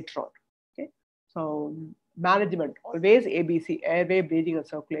diagnosis later on. Okay, so management, always ABC, airway, breathing, and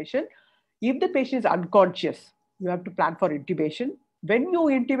circulation. If the patient is unconscious, you have to plan for intubation. When you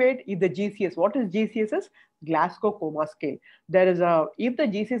intubate, if the GCS, what is GCS? Is Glasgow Coma Scale. There is if the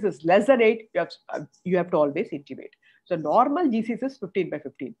GCS is less than 8, you have to always intubate. So normal GCS is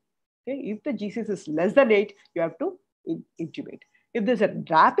 15/15. Okay, if the GCS is less than 8, you have to intubate. If there's a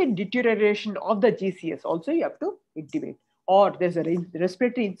rapid deterioration of the GCS, also you have to intubate. Or there's a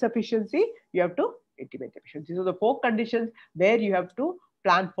respiratory insufficiency, you have to intubate the patient. These are the 4 conditions where you have to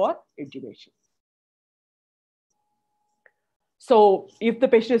plan for intubation. So if the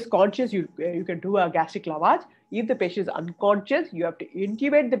patient is conscious, you can do a gastric lavage. If the patient is unconscious, you have to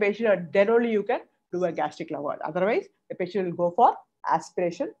intubate the patient and then only you can do a gastric lavage. Otherwise, the patient will go for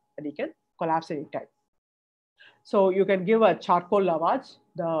aspiration and he can collapse anytime. So you can give a charcoal lavage.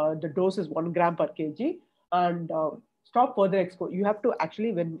 The dose is 1 gram per kg, and stop further exposure. You have to actually,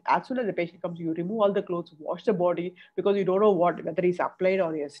 as soon as the patient comes, you remove all the clothes, wash the body, because you don't know whether he's applied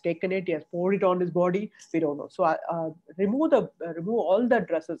or he has taken it, he has poured it on his body. We don't know. So remove all the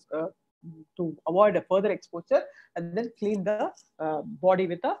dresses to avoid a further exposure, and then clean the body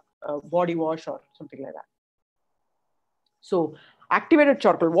with a body wash or something like that. So activated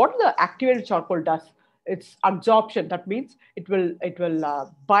charcoal, what the activated charcoal does, it's absorption. That means it will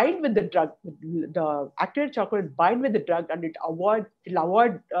bind with the drug. The activated charcoal will bind with the drug, and it'll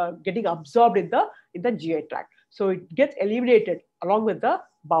avoid getting absorbed in the GI tract. So it gets eliminated along with the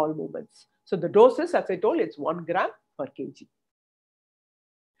bowel movements. So the doses, as I told, it's 1 gram per kg.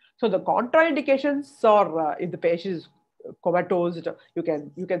 So the contraindications are if the patient is comatose, you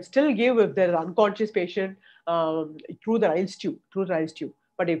can still give if there is an unconscious patient through the INICET tube.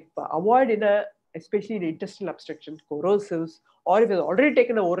 But if avoid especially in intestinal obstruction, corrosives, or if it's already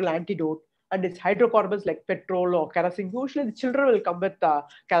taken an oral antidote and it's hydrocarbons like petrol or kerosene, usually the children will come with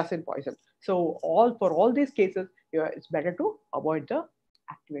kerosene poison. So for all these cases, it's better to avoid the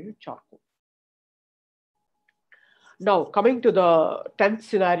activated charcoal. Now, coming to the 10th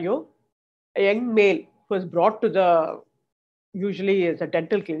scenario, a young male who is brought to usually is a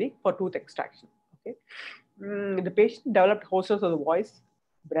dental clinic for tooth extraction. Okay, the patient developed hoarseness of the voice,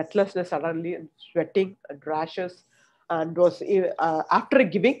 breathlessness suddenly, and sweating and rashes, and was after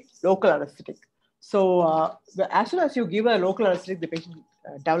giving local anesthetic. So as soon as you give a local anesthetic, the patient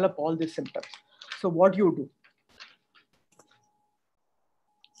develop all these symptoms. So what do you do?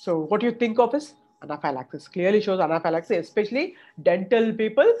 So what do you think of is anaphylaxis? Clearly shows anaphylaxis, especially dental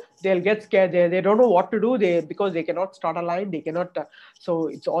people. They'll get scared. They don't know what to do. Because they cannot start a line. They cannot. So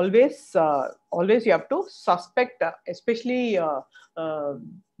it's always you have to suspect, especially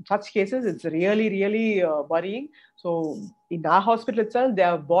such cases. It's really worrying. So in our hospital itself, they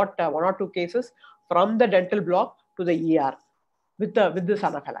have brought 1 or 2 cases from the dental block to the ER with this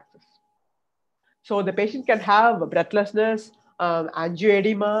anaphylaxis. So the patient can have breathlessness,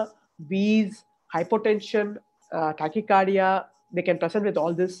 angioedema, wheeze, hypotension, tachycardia. They can present with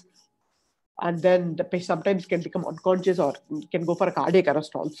all this, and then the patient sometimes can become unconscious or can go for a cardiac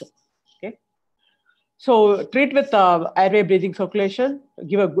arrest also. Okay. So treat with airway breathing circulation,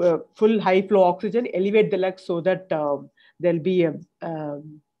 give a full high flow oxygen, elevate the legs so that there'll be a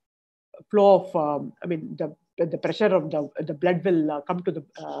flow of, the pressure of the blood will come to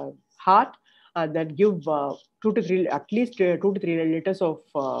the heart, and then give at least 2 to 3 liters of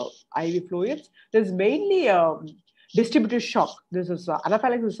IV fluids. There's mainly distributive shock. This is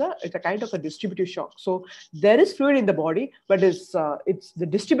anaphylaxis. It's a kind of a distributive shock. So there is fluid in the body, but it's the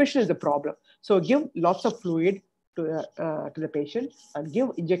distribution is the problem. So give lots of fluid to the patient and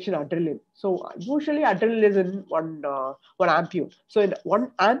give injection adrenaline. So usually adrenaline is in one ampule. So in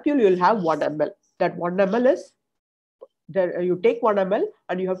 1 ampule you'll have 1 ml. That 1 ml is you take 1 ml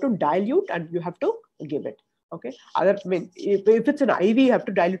and you have to dilute and you have to give it. Okay. If it's an IV, you have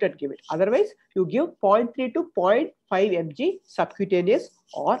to dilute and give it. Otherwise, you give 0.3 to 0.5 mg subcutaneous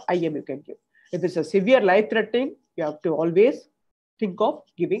or IM you can give. If it's a severe life-threatening, you have to always think of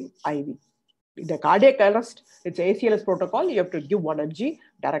giving IV. In the cardiac arrest, it's ACLS protocol. You have to give 1 mg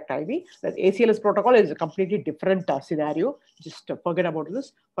direct IV. The ACLS protocol is a completely different scenario. Just forget about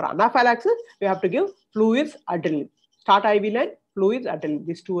this. For anaphylaxis, you have to give fluids, adrenaline. Start IV line, fluids, adrenaline.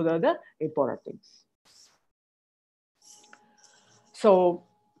 These 2 are the important things. So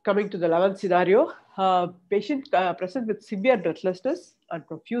coming to the 11th scenario, patient present with severe breathlessness and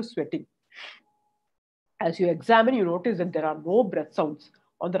profuse sweating. As you examine, you notice that there are no breath sounds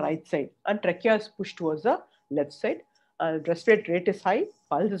on the right side, and trachea is pushed towards the left side. Respiratory rate is high,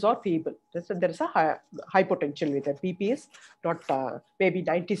 pulse is feeble. There is a high potential with that. BP is not maybe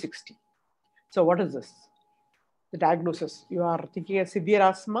 90-60. So what is this? The diagnosis. You are thinking of severe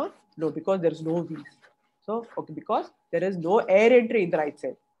asthma? No, because there is no wheeze. So, okay, because there is no air entry in the right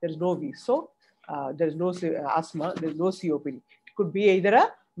side. There is no wheeze. So, there is no asthma, there is no COPD. It could be either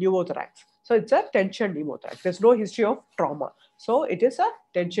a pneumothorax. So, it's a tension pneumothorax. There's no history of trauma. So, it is a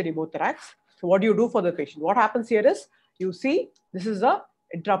tension pneumothorax. So, what do you do for the patient? What happens here is, you see, this is a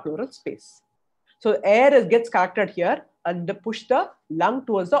intrapleural space. So, air gets collected here and push the lung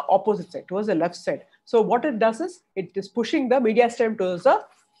towards the opposite side, towards the left side. So, what it does is, it is pushing the mediastinum towards the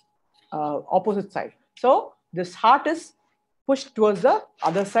opposite side. So, this heart is pushed towards the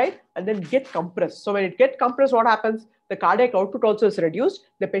other side and then get compressed. So, when it gets compressed, what happens? The cardiac output also is reduced.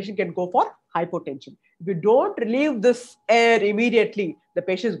 The patient can go for hypotension. If you don't relieve this air immediately, the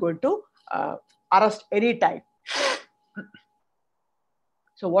patient is going to arrest any time.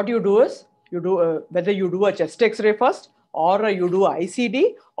 So, what you do is, whether you do a chest X-ray first, or you do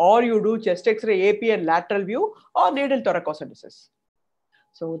ICD, or you do chest X-ray AP and lateral view, or needle thoracocentesis.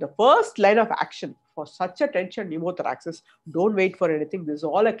 So the first line of action for such a tension pneumothorax is, don't wait for anything. This is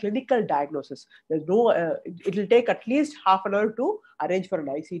all a clinical diagnosis. There's no, it will take at least half an hour to arrange for an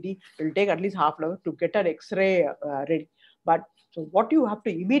ICD. It will take at least half an hour to get an X-ray ready. But so what you have to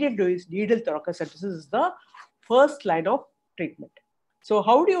immediately do is needle thoracocentesis is the first line of treatment. So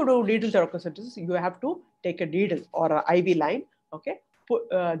how do you do needle thoracocentesis? You have to take a needle or an IV line. Okay,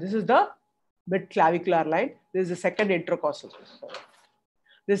 this is the mid-clavicular line. This is the second intercostal.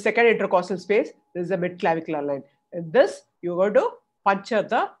 This is second intercostal space. This is the mid-clavicular line. And this you're going to puncture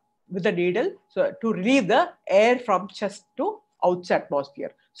with the needle, so to relieve the air from chest to outside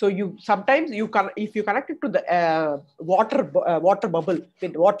atmosphere. So you sometimes if you connect it to the water bubble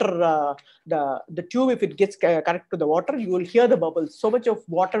with water, the tube, if it gets connected to the water, you will hear the bubbles. So much of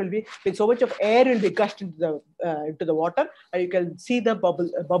water will be, so much of air will be gushed into the water, and you can see the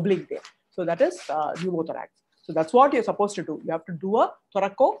bubbling there. So that is pneumothorax. So that's what you're supposed to do. You have to do a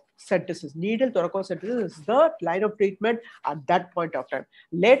thoracocentesis. Needle thoracocentesis is the line of treatment at that point of time.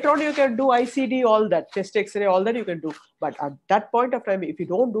 Later on, you can do ICD, all that, chest X-ray, all that you can do. But at that point of time, if you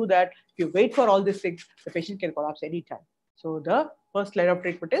don't do that, if you wait for all these things, the patient can collapse anytime. So the first line of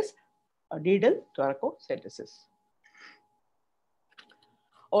treatment is a needle thoracocentesis.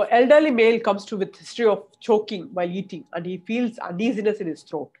 Or elderly male comes to with history of choking while eating, and he feels uneasiness in his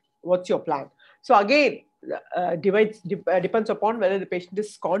throat. What's your plan? So again, depends upon whether the patient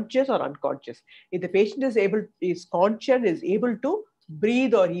is conscious or unconscious. If the patient is conscious, is able to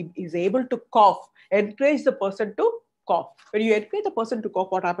breathe, or he is able to cough, encourage the person to cough. When you encourage the person to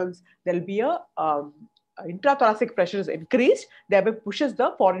cough, what happens? There will be a intrathoracic pressure is increased, thereby pushes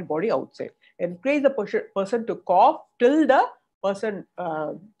the foreign body outside. Encourage the person to cough till the person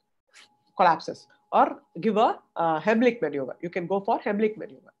collapses, or give a Heimlich maneuver. You can go for Heimlich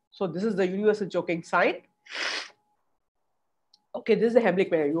maneuver. So this is the universal choking sign. Okay, this is the Heimlich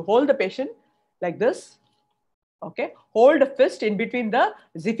maneuver. You hold the patient like this. Okay, hold a fist in between the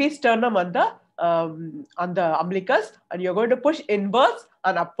Ziffy sternum and the umbilicus, and you're going to push inwards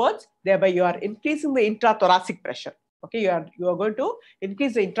and upwards. Thereby, you are increasing the intrathoracic pressure. Okay, you are going to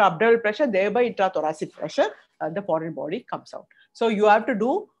increase the intra-abdominal pressure, thereby intrathoracic pressure, and the foreign body comes out. So you have to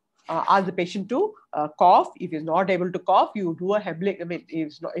do ask the patient to cough. If he's not able to cough, you do a Heimlich. I mean,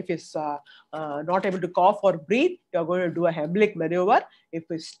 if he's not able to cough or breathe, you're going to do a Heimlich maneuver. If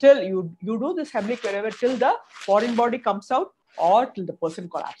it's still, you do this Heimlich maneuver till the foreign body comes out or till the person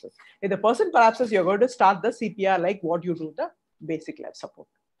collapses. If the person collapses, you're going to start the CPR like what you do the basic life support.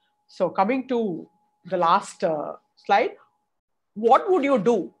 So coming to the last slide, what would you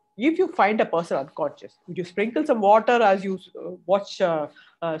do if you find a person unconscious? Would you sprinkle some water as you watch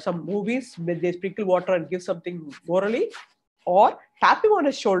some movies when they sprinkle water and give something orally, or tap him on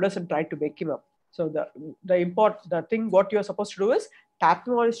his shoulders and try to wake him up? So the thing what you're supposed to do is tap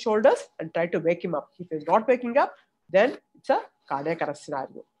him on his shoulders and try to wake him up. If he's not waking up, then it's a cardiac arrest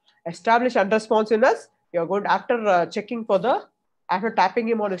scenario. Establish unresponsiveness. You're going to, after tapping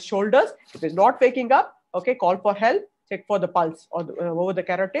him on his shoulders, if he's not waking up, okay, call for help. Check for the pulse over the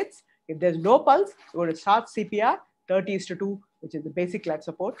carotids. If there's no pulse, you're going to start CPR 30:2, which is the basic life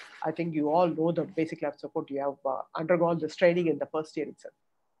support. I think you all know the basic life support. You have undergone this training in the first year itself.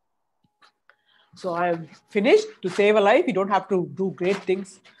 So I have finished. To save a life, you don't have to do great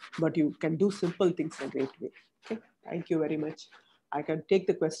things, but you can do simple things in a great way. Okay. Thank you very much. I can take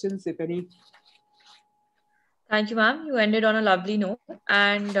the questions if any. Thank you, ma'am. You ended on a lovely note.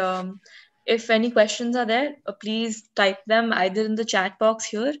 And if any questions are there, please type them either in the chat box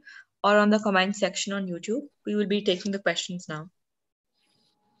here or on the comment section on YouTube. We will be taking the questions now.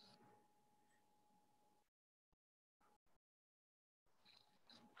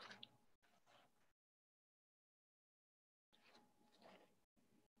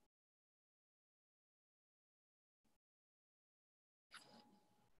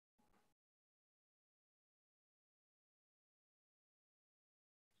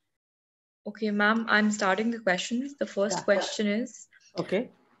 Okay, ma'am, I'm starting the questions. The first question is,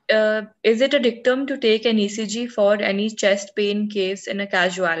 okay, is it a dictum to take an ECG for any chest pain case in a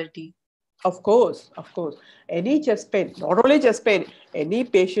casualty? Of course, of course. Any chest pain, not only chest pain, any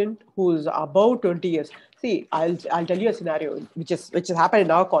patient who's above 20 years. See, I'll tell you a scenario which has happened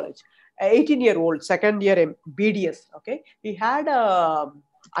in our college. An 18-year-old, second year BDS. Okay, he had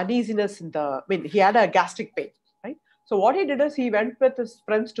uneasiness he had a gastric pain. Right. So what he did is he went with his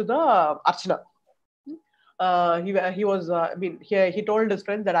friends to the Archana. He told his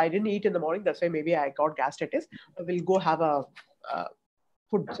friends that I didn't eat in the morning. That's why maybe I got gastritis. We'll go have a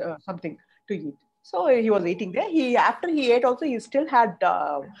food, something to eat. So he was eating there. After he ate also, he still had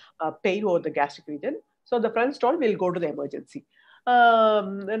pain over the gastric region. So the friends told, we'll go to the emergency.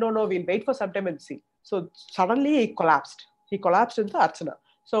 No, we'll wait for some time and see. So suddenly he collapsed. He collapsed in the Archana.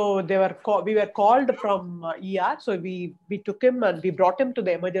 So we were called from ER. So we took him and we brought him to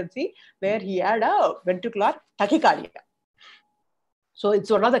the emergency where he had a ventricular tachycardia. So it's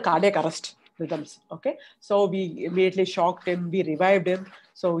one of the cardiac arrest. rhythms. Okay, so we immediately shocked him, we revived him.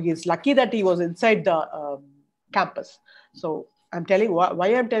 So he's lucky that he was inside the campus. So I'm telling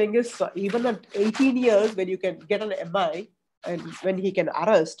why I'm telling is even at 18 years when you can get an MI and when he can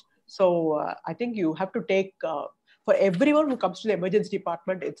arrest. So I think you have to take for everyone who comes to the emergency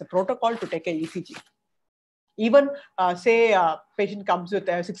department, it's a protocol to take a ECG. Even say a patient comes with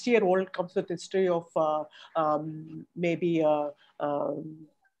a 60-year-old comes with history of maybe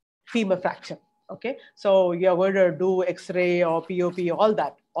femur fracture. Okay, so you're going to do X-ray or POP, all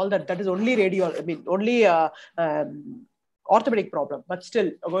that. That is only radial. I mean, only orthopedic problem, but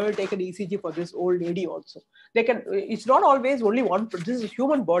still, I'm going to take an ECG for this old lady also. They can. It's not always only one. This is a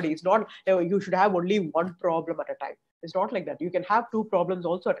human body. It's not you should have only one problem at a time. It's not like that. You can have two problems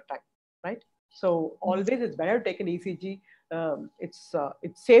also at a time, right? So always it's better to take an ECG. It's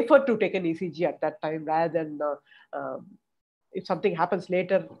safer to take an ECG at that time rather than if something happens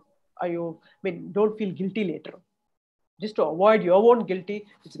later. Don't feel guilty later. Just to avoid your own guilty,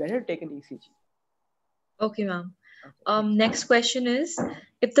 it's better to take an ECG. Okay, ma'am. Next question is,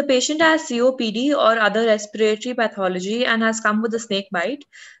 if the patient has COPD or other respiratory pathology and has come with a snake bite,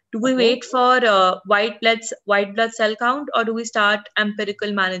 do we wait for white blood cell count, or do we start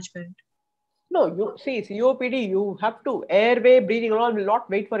empirical management? No, you see, COPD, you have to airway, breathing, all will not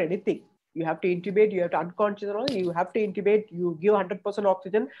wait for anything. You have to intubate, you have to unconscious, you have to intubate, you give 100%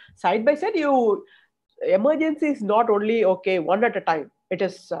 oxygen. Side by side, emergency is not only, one at a time. It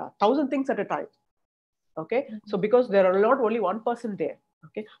is 1,000 things at a time. Okay, so because there are not only one person there.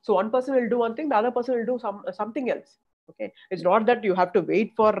 Okay, so one person will do one thing, the other person will do something else. Okay, it's not that you have to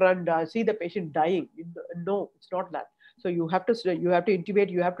wait for and see the patient dying. No, it's not that. So you have to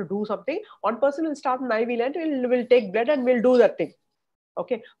intubate, you have to do something. One person will start an IV line, will take blood and will do that thing.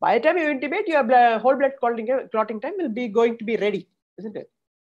 Okay, by the time you intubate, your whole blood clotting time will be going to be ready, isn't it?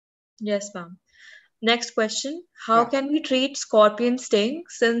 Yes, ma'am. Next question. How can we treat scorpion sting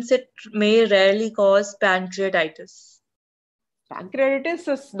since it may rarely cause pancreatitis? Pancreatitis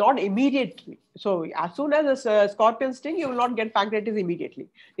is not immediately. So as soon as a scorpion sting, you will not get pancreatitis immediately.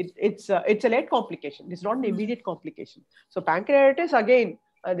 It's a late complication. It's not an immediate complication. So pancreatitis, again,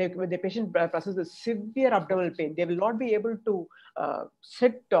 the patient presents severe abdominal pain. They will not be able to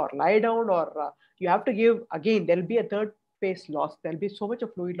sit or lie down, or you have to give, again, there will be a third phase loss. There will be so much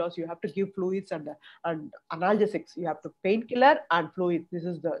of fluid loss. You have to give fluids and analgesics. You have to painkiller and fluid. This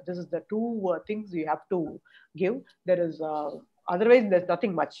is the two things you have to give. There is otherwise there's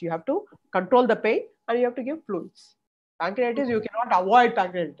nothing much. You have to control the pain and you have to give fluids. Pancreatitis, you cannot avoid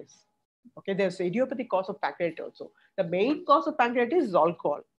pancreatitis. Okay, there's idiopathic cause of pancreatitis also. The main cause of pancreatitis is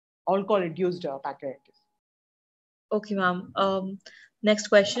alcohol-induced pancreatitis. Okay, ma'am. Next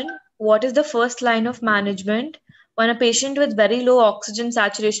question. What is the first line of management when a patient with very low oxygen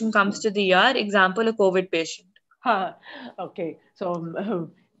saturation comes to the ER, example, a COVID patient? Okay, so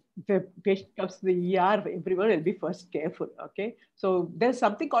the patient comes to the ER, everyone will be first careful. Okay, so there's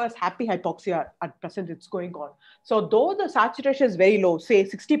something called as happy hypoxia at present, it's going on. So though the saturation is very low, say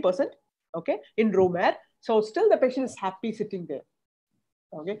 60%, okay, in room air, so still the patient is happy sitting there.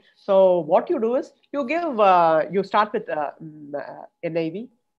 Okay, so what you do is you give, you start with NIV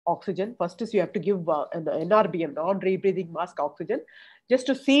oxygen. First is you have to give an NRBM, non-rebreathing mask oxygen, just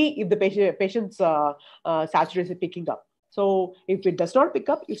to see if the patient's saturation is picking up. So if it does not pick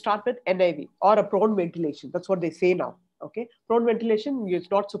up, you start with NIV or a prone ventilation. That's what they say now. Okay, prone ventilation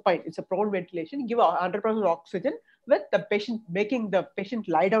is not supine; it's a prone ventilation. You give 100% oxygen with the patient, making the patient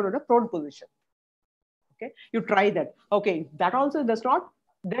lie down in a prone position. Okay, you try that. Okay, that also does not,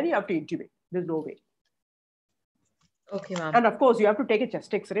 then you have to intubate. There's no way. Okay, ma'am. And of course, you have to take a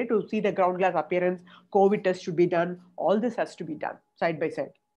chest X-ray to see the ground glass appearance. COVID test should be done. All this has to be done side by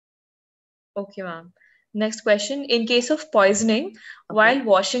side. Okay, ma'am. Next question. In case of poisoning, while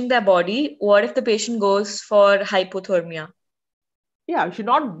washing their body, what if the patient goes for hypothermia? Yeah, you should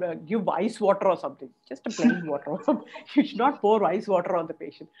not give ice water or something. Just a plain water. You should not pour ice water on the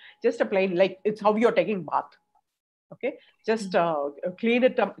patient. Just a plain, like it's how you're taking bath. Okay, just clean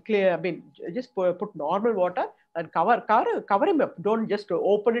it up. Just put normal water and cover him up. Don't just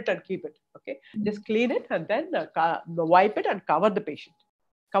open it and keep it. Okay, just clean it and then wipe it and cover the patient.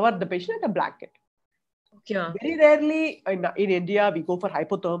 Cover the patient in a blanket. Okay. Very rarely in India we go for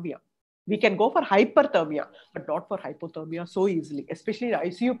hypothermia. We can go for hyperthermia, but not for hypothermia so easily. Especially in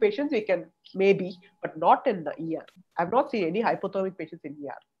ICU patients, we can maybe, but not in the ER. I've not seen any hypothermic patients in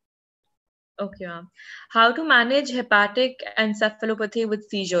ER. Okay. How to manage hepatic encephalopathy with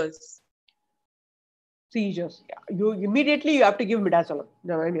seizures? Seizures. Yeah. You immediately have to give midazolam.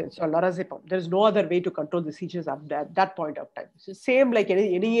 No, I mean, so lorazepam. There is no other way to control the seizures at that point of time. It's the same like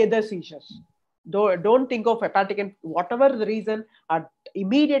any other seizures. Don't think of hepatic and whatever the reason,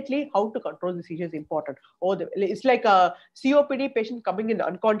 immediately how to control the seizure is important. It's like a COPD patient coming in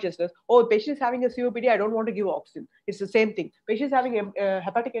unconsciousness. Oh, patient is having a COPD, I don't want to give oxygen. It's the same thing. Patient is having a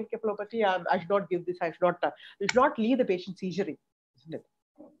hepatic encephalopathy, I should not give this, I should not leave the patient seizuring, isn't it?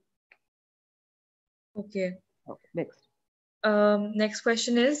 Okay. Next. Next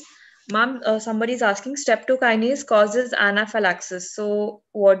question is, ma'am, somebody is asking, streptokinase causes anaphylaxis. So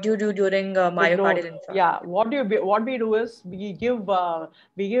what do you do during myocardial infarct? Yeah, what we do is we give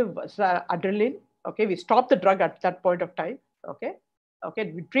adrenaline. Okay, we stop the drug at that point of time. Okay,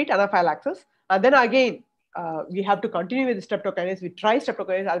 we treat anaphylaxis, and then again we have to continue with the streptokinase. We try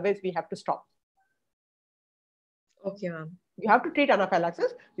streptokinase, otherwise we have to stop. Okay, ma'am. You have to treat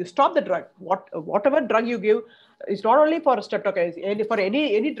anaphylaxis. You stop the drug. Whatever drug you give, it's not only for streptokinase. For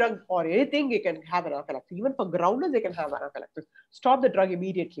any drug or anything, you can have anaphylaxis. Even for groundness, they can have anaphylaxis. Stop the drug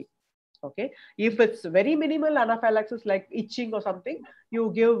immediately. Okay. If it's very minimal anaphylaxis like itching or something,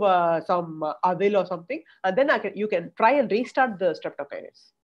 you give some Avil or something, and then you can try and restart the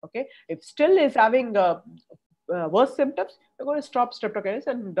streptokinase. Okay. If still is having worse symptoms, you're going to stop streptokinase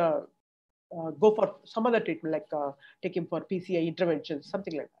and go for some other treatment, like take him for PCI interventions,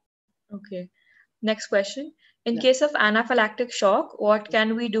 something like that. Okay. Next question. In case of anaphylactic shock, what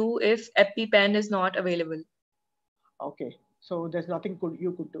can we do if EpiPen is not available? Okay. So there's nothing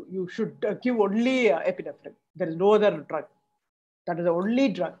you could do. You should give only epinephrine. There is no other drug. That is the only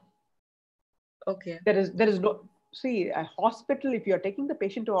drug. Okay. There is no, see, a hospital, if you are taking the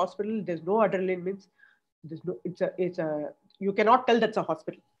patient to a hospital, there's no adrenaline, means there's no, you cannot tell that's a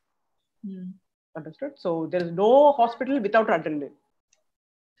hospital. Understood? So there is no hospital without adrenaline.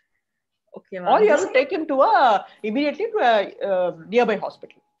 Okay, or you have to take him to immediately to a nearby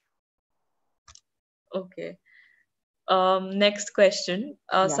hospital. Okay. Next question.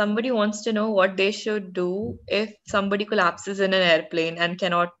 Somebody wants to know what they should do if somebody collapses in an airplane and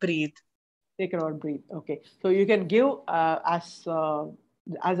cannot breathe. They cannot breathe. Okay. So you can give as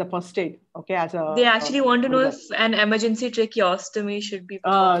a first aid. Okay. They actually want to know if an emergency tracheostomy should be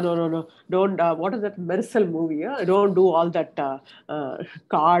performed. No. Don't. What is that Mersal movie? Don't do all that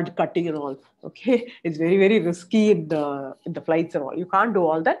card cutting and all. Okay. It's very, very risky in the flights and all. You can't do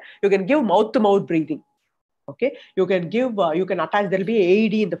all that. You can give mouth-to-mouth breathing. Okay. You can give. You can attach. There will be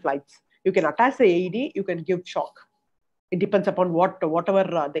AED in the flights. You can attach the AED. You can give shock. It depends upon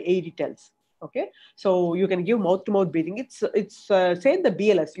whatever the AED tells. Okay, so you can give mouth-to-mouth breathing. It's say the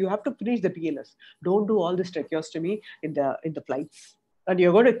BLS. You have to finish the BLS. Don't do all this tracheostomy in the flights, and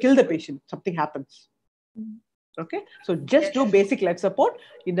you're going to kill the patient. Something happens. Okay, so just do basic life support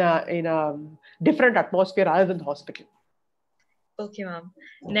in a different atmosphere other than the hospital. Okay, ma'am.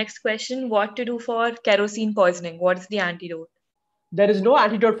 Next question: what to do for kerosene poisoning? What is the antidote? There is no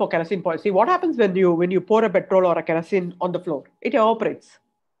antidote for kerosene poisoning. See, what happens when you pour a petrol or a kerosene on the floor? It evaporates.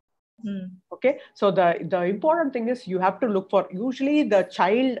 Okay, so the important thing is you have to look for, usually the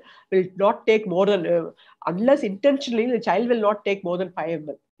child will not take more than, unless intentionally, the child will not take more than 5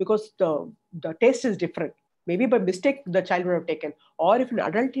 ml because the taste is different. Maybe by mistake the child would have taken, or if an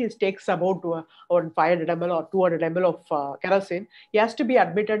adult takes about 500 ml or 200 ml of kerosene, he has to be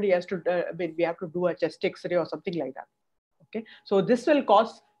admitted. He has to, we have to do a chest X-ray or something like that. Okay, so this will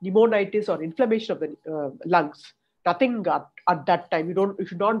cause pneumonitis or inflammation of the lungs. Nothing at that time. You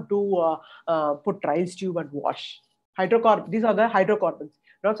should not do put trials tube and wash. These are the hydrocarbons.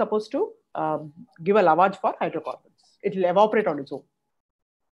 You're not supposed to give a lavage for hydrocarbons. It will evaporate on its own.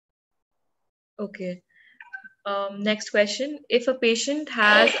 Okay. Next question. If a patient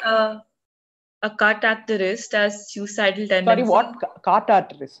has a cut at the wrist as suicidal tendency. Sorry, what? Cut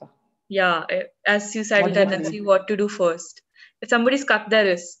at wrist? Yeah, as suicidal tendency, what to do first? If somebody's cut their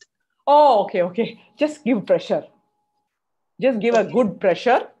wrist. Oh, okay. Just give pressure. Just give a good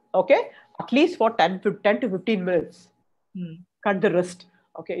pressure, okay? At least for 10 to 15 minutes. Cut the wrist,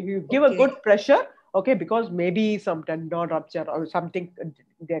 okay? You give a good pressure, okay? Because maybe some tendon rupture or something,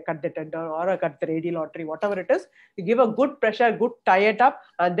 they cut the tendon or cut the radial artery, whatever it is. You give a good pressure, good tie it up,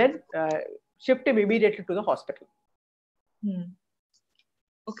 and then shift him immediately to the hospital.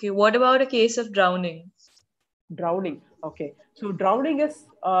 Okay, what about a case of drowning? Drowning, okay. So drowning is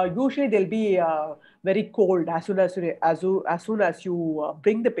usually they'll be very cold as soon as you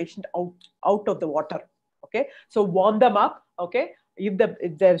bring the patient out of the water. Okay, so warm them up. Okay,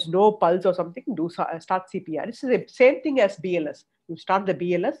 if there's no pulse or something, start CPR. This is the same thing as BLS. You start the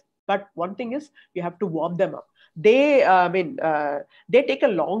BLS, but one thing is you have to warm them up. They take a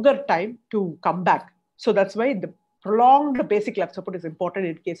longer time to come back. So that's why the prolonged basic life support is important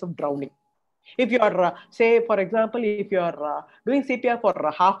in case of drowning. If you are, say, for example, if you are doing CPR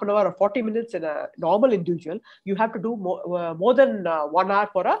for half an hour or 40 minutes in a normal individual, you have to do more than 1 hour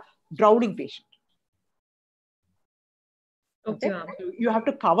for a drowning patient. Okay, Okay, ma'am. you have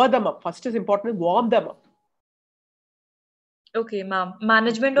to cover them up. First is important, warm them up. Okay, ma'am.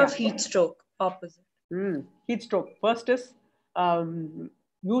 Management of heat stroke, opposite. Heat stroke. First is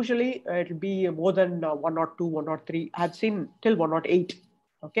usually it will be more than 102, 103. I've seen till 108.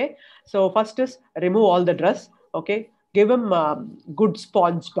 Okay, so first is remove all the dress. Okay, give him good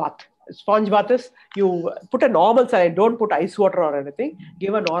sponge bath. Sponge bath is you put a normal saline, don't put ice water or anything.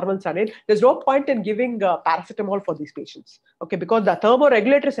 Give a normal saline. There's no point in giving paracetamol for these patients. Okay, because the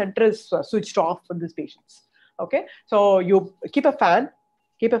thermoregulatory center is switched off for these patients. Okay, so you keep a fan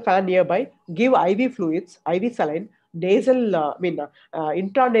nearby, give IV fluids, IV saline, nasal,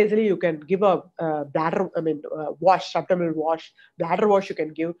 intranasally you can give a bladder, wash, abdominal wash, bladder wash you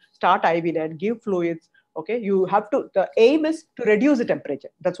can give, start IV and give fluids. Okay, you have to, the aim is to reduce the temperature.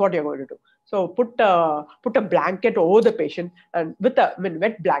 That's what you're going to do. So put a blanket over the patient and with a,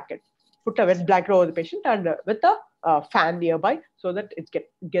 wet blanket. Put a wet blanket over the patient and with a fan nearby so that it's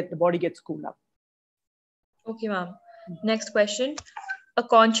get the body gets cooled up. Okay, ma'am. Next question. A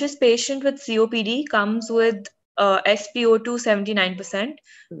conscious patient with COPD comes with SpO2 79%.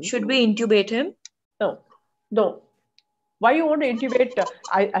 Should we intubate him? No. Why you want to intubate?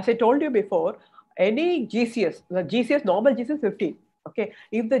 As I told you before, any GCS, the GCS, normal GCS 15. Okay,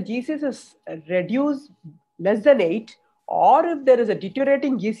 if the GCS is reduced less than 8, or if there is a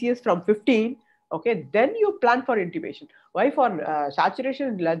deteriorating GCS from 15, okay, then you plan for intubation. Why for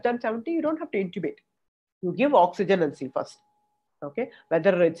saturation less than 70, you don't have to intubate. You give oxygen and see first. Okay,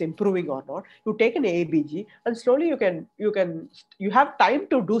 whether it's improving or not, you take an ABG and slowly you have time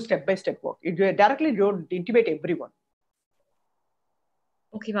to do step-by-step work. You directly don't intubate everyone.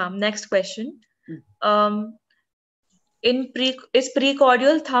 Okay, ma'am. Next question. Is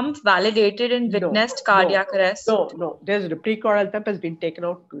precordial thumb validated in witnessed cardiac arrest? No. There's the precordial thumb has been taken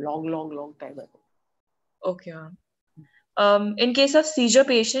out long time ago. Okay, ma'am. In case of seizure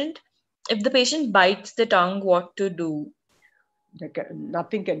patient, if the patient bites the tongue, what to do?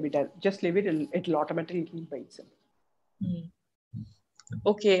 Nothing can be done. Just leave it. It'll automatically heal by itself.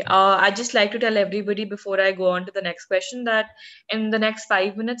 Okay. I'd just like to tell everybody before I go on to the next question that in the next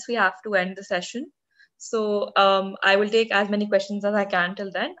 5 minutes, we have to end the session. So I will take as many questions as I can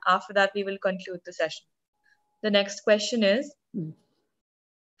till then. After that, we will conclude the session. The next question is,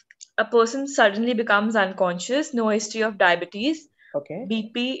 a person suddenly becomes unconscious, no history of diabetes. Okay.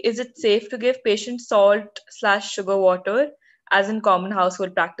 BP, is it safe to give patients salt/sugar water as in common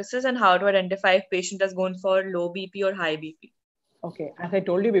household practices, and how to identify if patient has gone for low BP or high BP? Okay, as I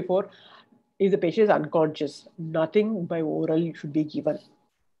told you before, if the patient is unconscious, nothing by oral should be given.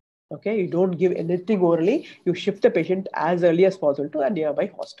 Okay, you don't give anything orally. You shift the patient as early as possible to a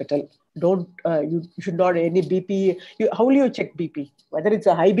nearby hospital. Don't you should not any BP. How will you check BP? Whether it's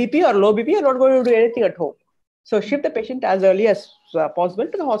a high BP or low BP, you're not going to do anything at home. So shift the patient as early as possible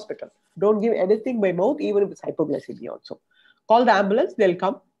to the hospital. Don't give anything by mouth, even if it's hypoglycemia. Also, call the ambulance. They'll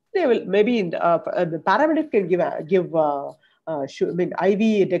come. They will maybe in the paramedic can give IV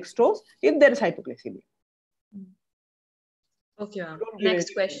dextrose if there is hypoglycemia. Okay, ma'am.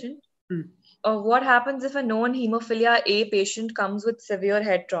 Next question. What happens if a known hemophilia A patient comes with severe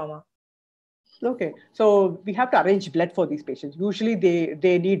head trauma? Okay, so we have to arrange blood for these patients. Usually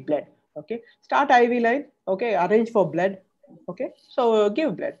they need blood. Okay, start IV line. Okay, arrange for blood. Okay, so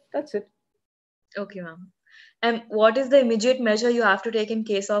give blood. That's it. Okay, ma'am. And what is the immediate measure you have to take in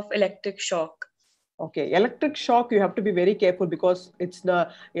case of electric shock? Okay, electric shock, you have to be very careful because it's the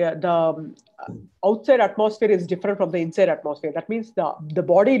outside atmosphere is different from the inside atmosphere. That means the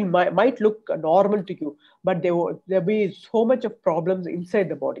body might look normal to you, but there'll be so much of problems inside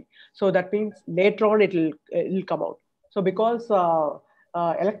the body. So that means later on it'll come out. So because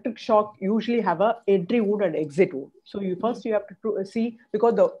electric shock usually have a entry wound and exit wound. So you have to see,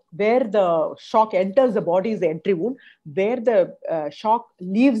 because where the shock enters the body is the entry wound, where the shock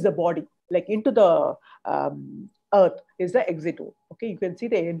leaves the body, like into the earth, is the exit wound. Okay, you can see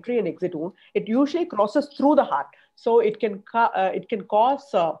the entry and exit wound. It usually crosses through the heart, so it can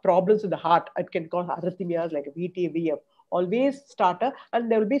cause problems with the heart. It can cause arrhythmias like VT, VF. Always starter,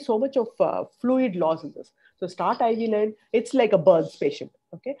 and there will be so much of fluid loss in this. So start IV line, it's like a burns patient.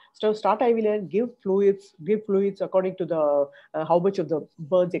 Okay, so start IV line, give fluids according to the how much of the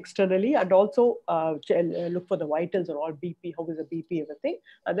burns externally, and also look for the vitals or all BP, how is the BP, everything,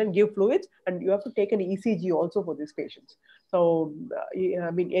 and then give fluids. And you have to take an ECG also for these patients. So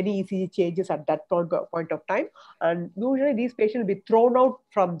I mean, any ECG changes at that point of time, and usually these patients will be thrown out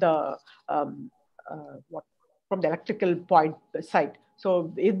from the from the electrical point site.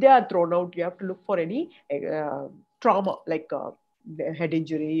 So if they are thrown out, you have to look for any trauma like head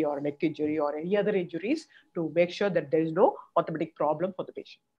injury or neck injury or any other injuries to make sure that there is no orthopedic problem for the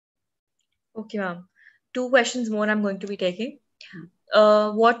patient. Okay, ma'am. 2 questions more I'm going to be taking.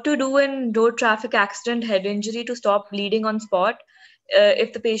 What to do in road traffic accident head injury to stop bleeding on spot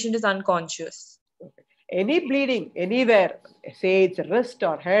if the patient is unconscious? Okay. Any bleeding anywhere, say it's a wrist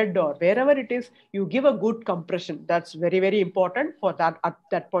or head or wherever it is, you give a good compression. That's very, very important for that at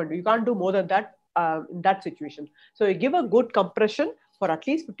that point. You can't do more than that in that situation. So you give a good compression for at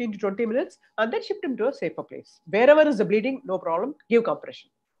least 15 to 20 minutes and then shift him to a safer place. Wherever is the bleeding, no problem, give compression.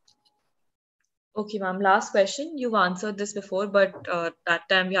 Okay, ma'am. Last question. You've answered this before, but that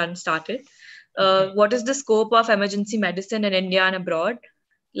time we hadn't started. What is the scope of emergency medicine in India and abroad?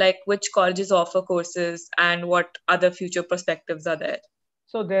 Like which colleges offer courses and what other future perspectives are there?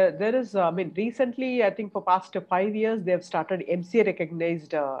 So there is, I mean, recently, I think for past 5 years, they have started MCA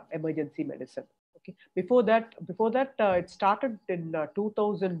recognized emergency medicine. Okay. Before that, it started in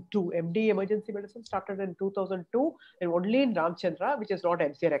 2002. MD emergency medicine started in 2002, and only in Ramchandra, which is not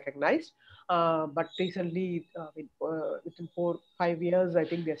MCA recognized. But recently, within 4-5 years, I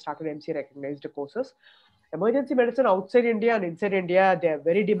think they started MCA recognized courses. Emergency medicine outside India and inside India, they are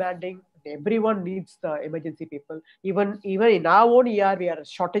very demanding. Everyone needs the emergency people. Even in our own ER, we are a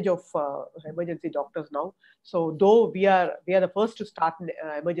shortage of emergency doctors now. So though we are the first to start an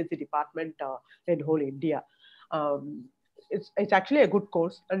emergency department in whole India. It's actually a good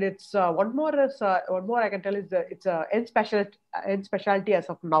course, and it's one more I can tell is it's a end specialty as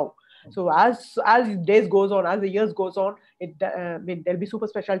of now. So as days goes on, as the years goes on, I mean, there'll be super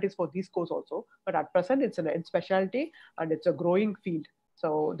specialties for this course also. But at present, it's an end specialty and it's a growing field.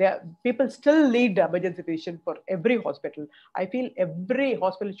 So people still need emergency physician for every hospital. I feel every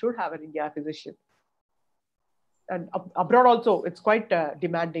hospital should have an ER physician. And abroad also, it's quite a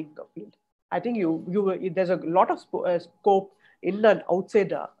demanding field. I think there's a lot of scope in and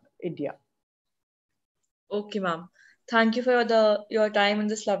outside India. Okay, ma'am. Thank you for your time in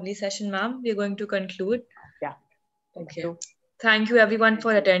this lovely session, ma'am. We're going to conclude. Yeah. Okay. Thank you everyone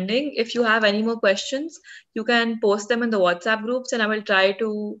for attending. If you have any more questions, you can post them in the WhatsApp groups and I will try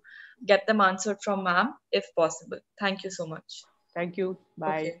to get them answered from ma'am if possible. Thank you so much. Thank you.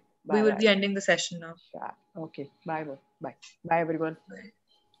 Bye. Okay. We will be ending the session now. Yeah. Okay. Bye. Bye. Bye everyone. Bye.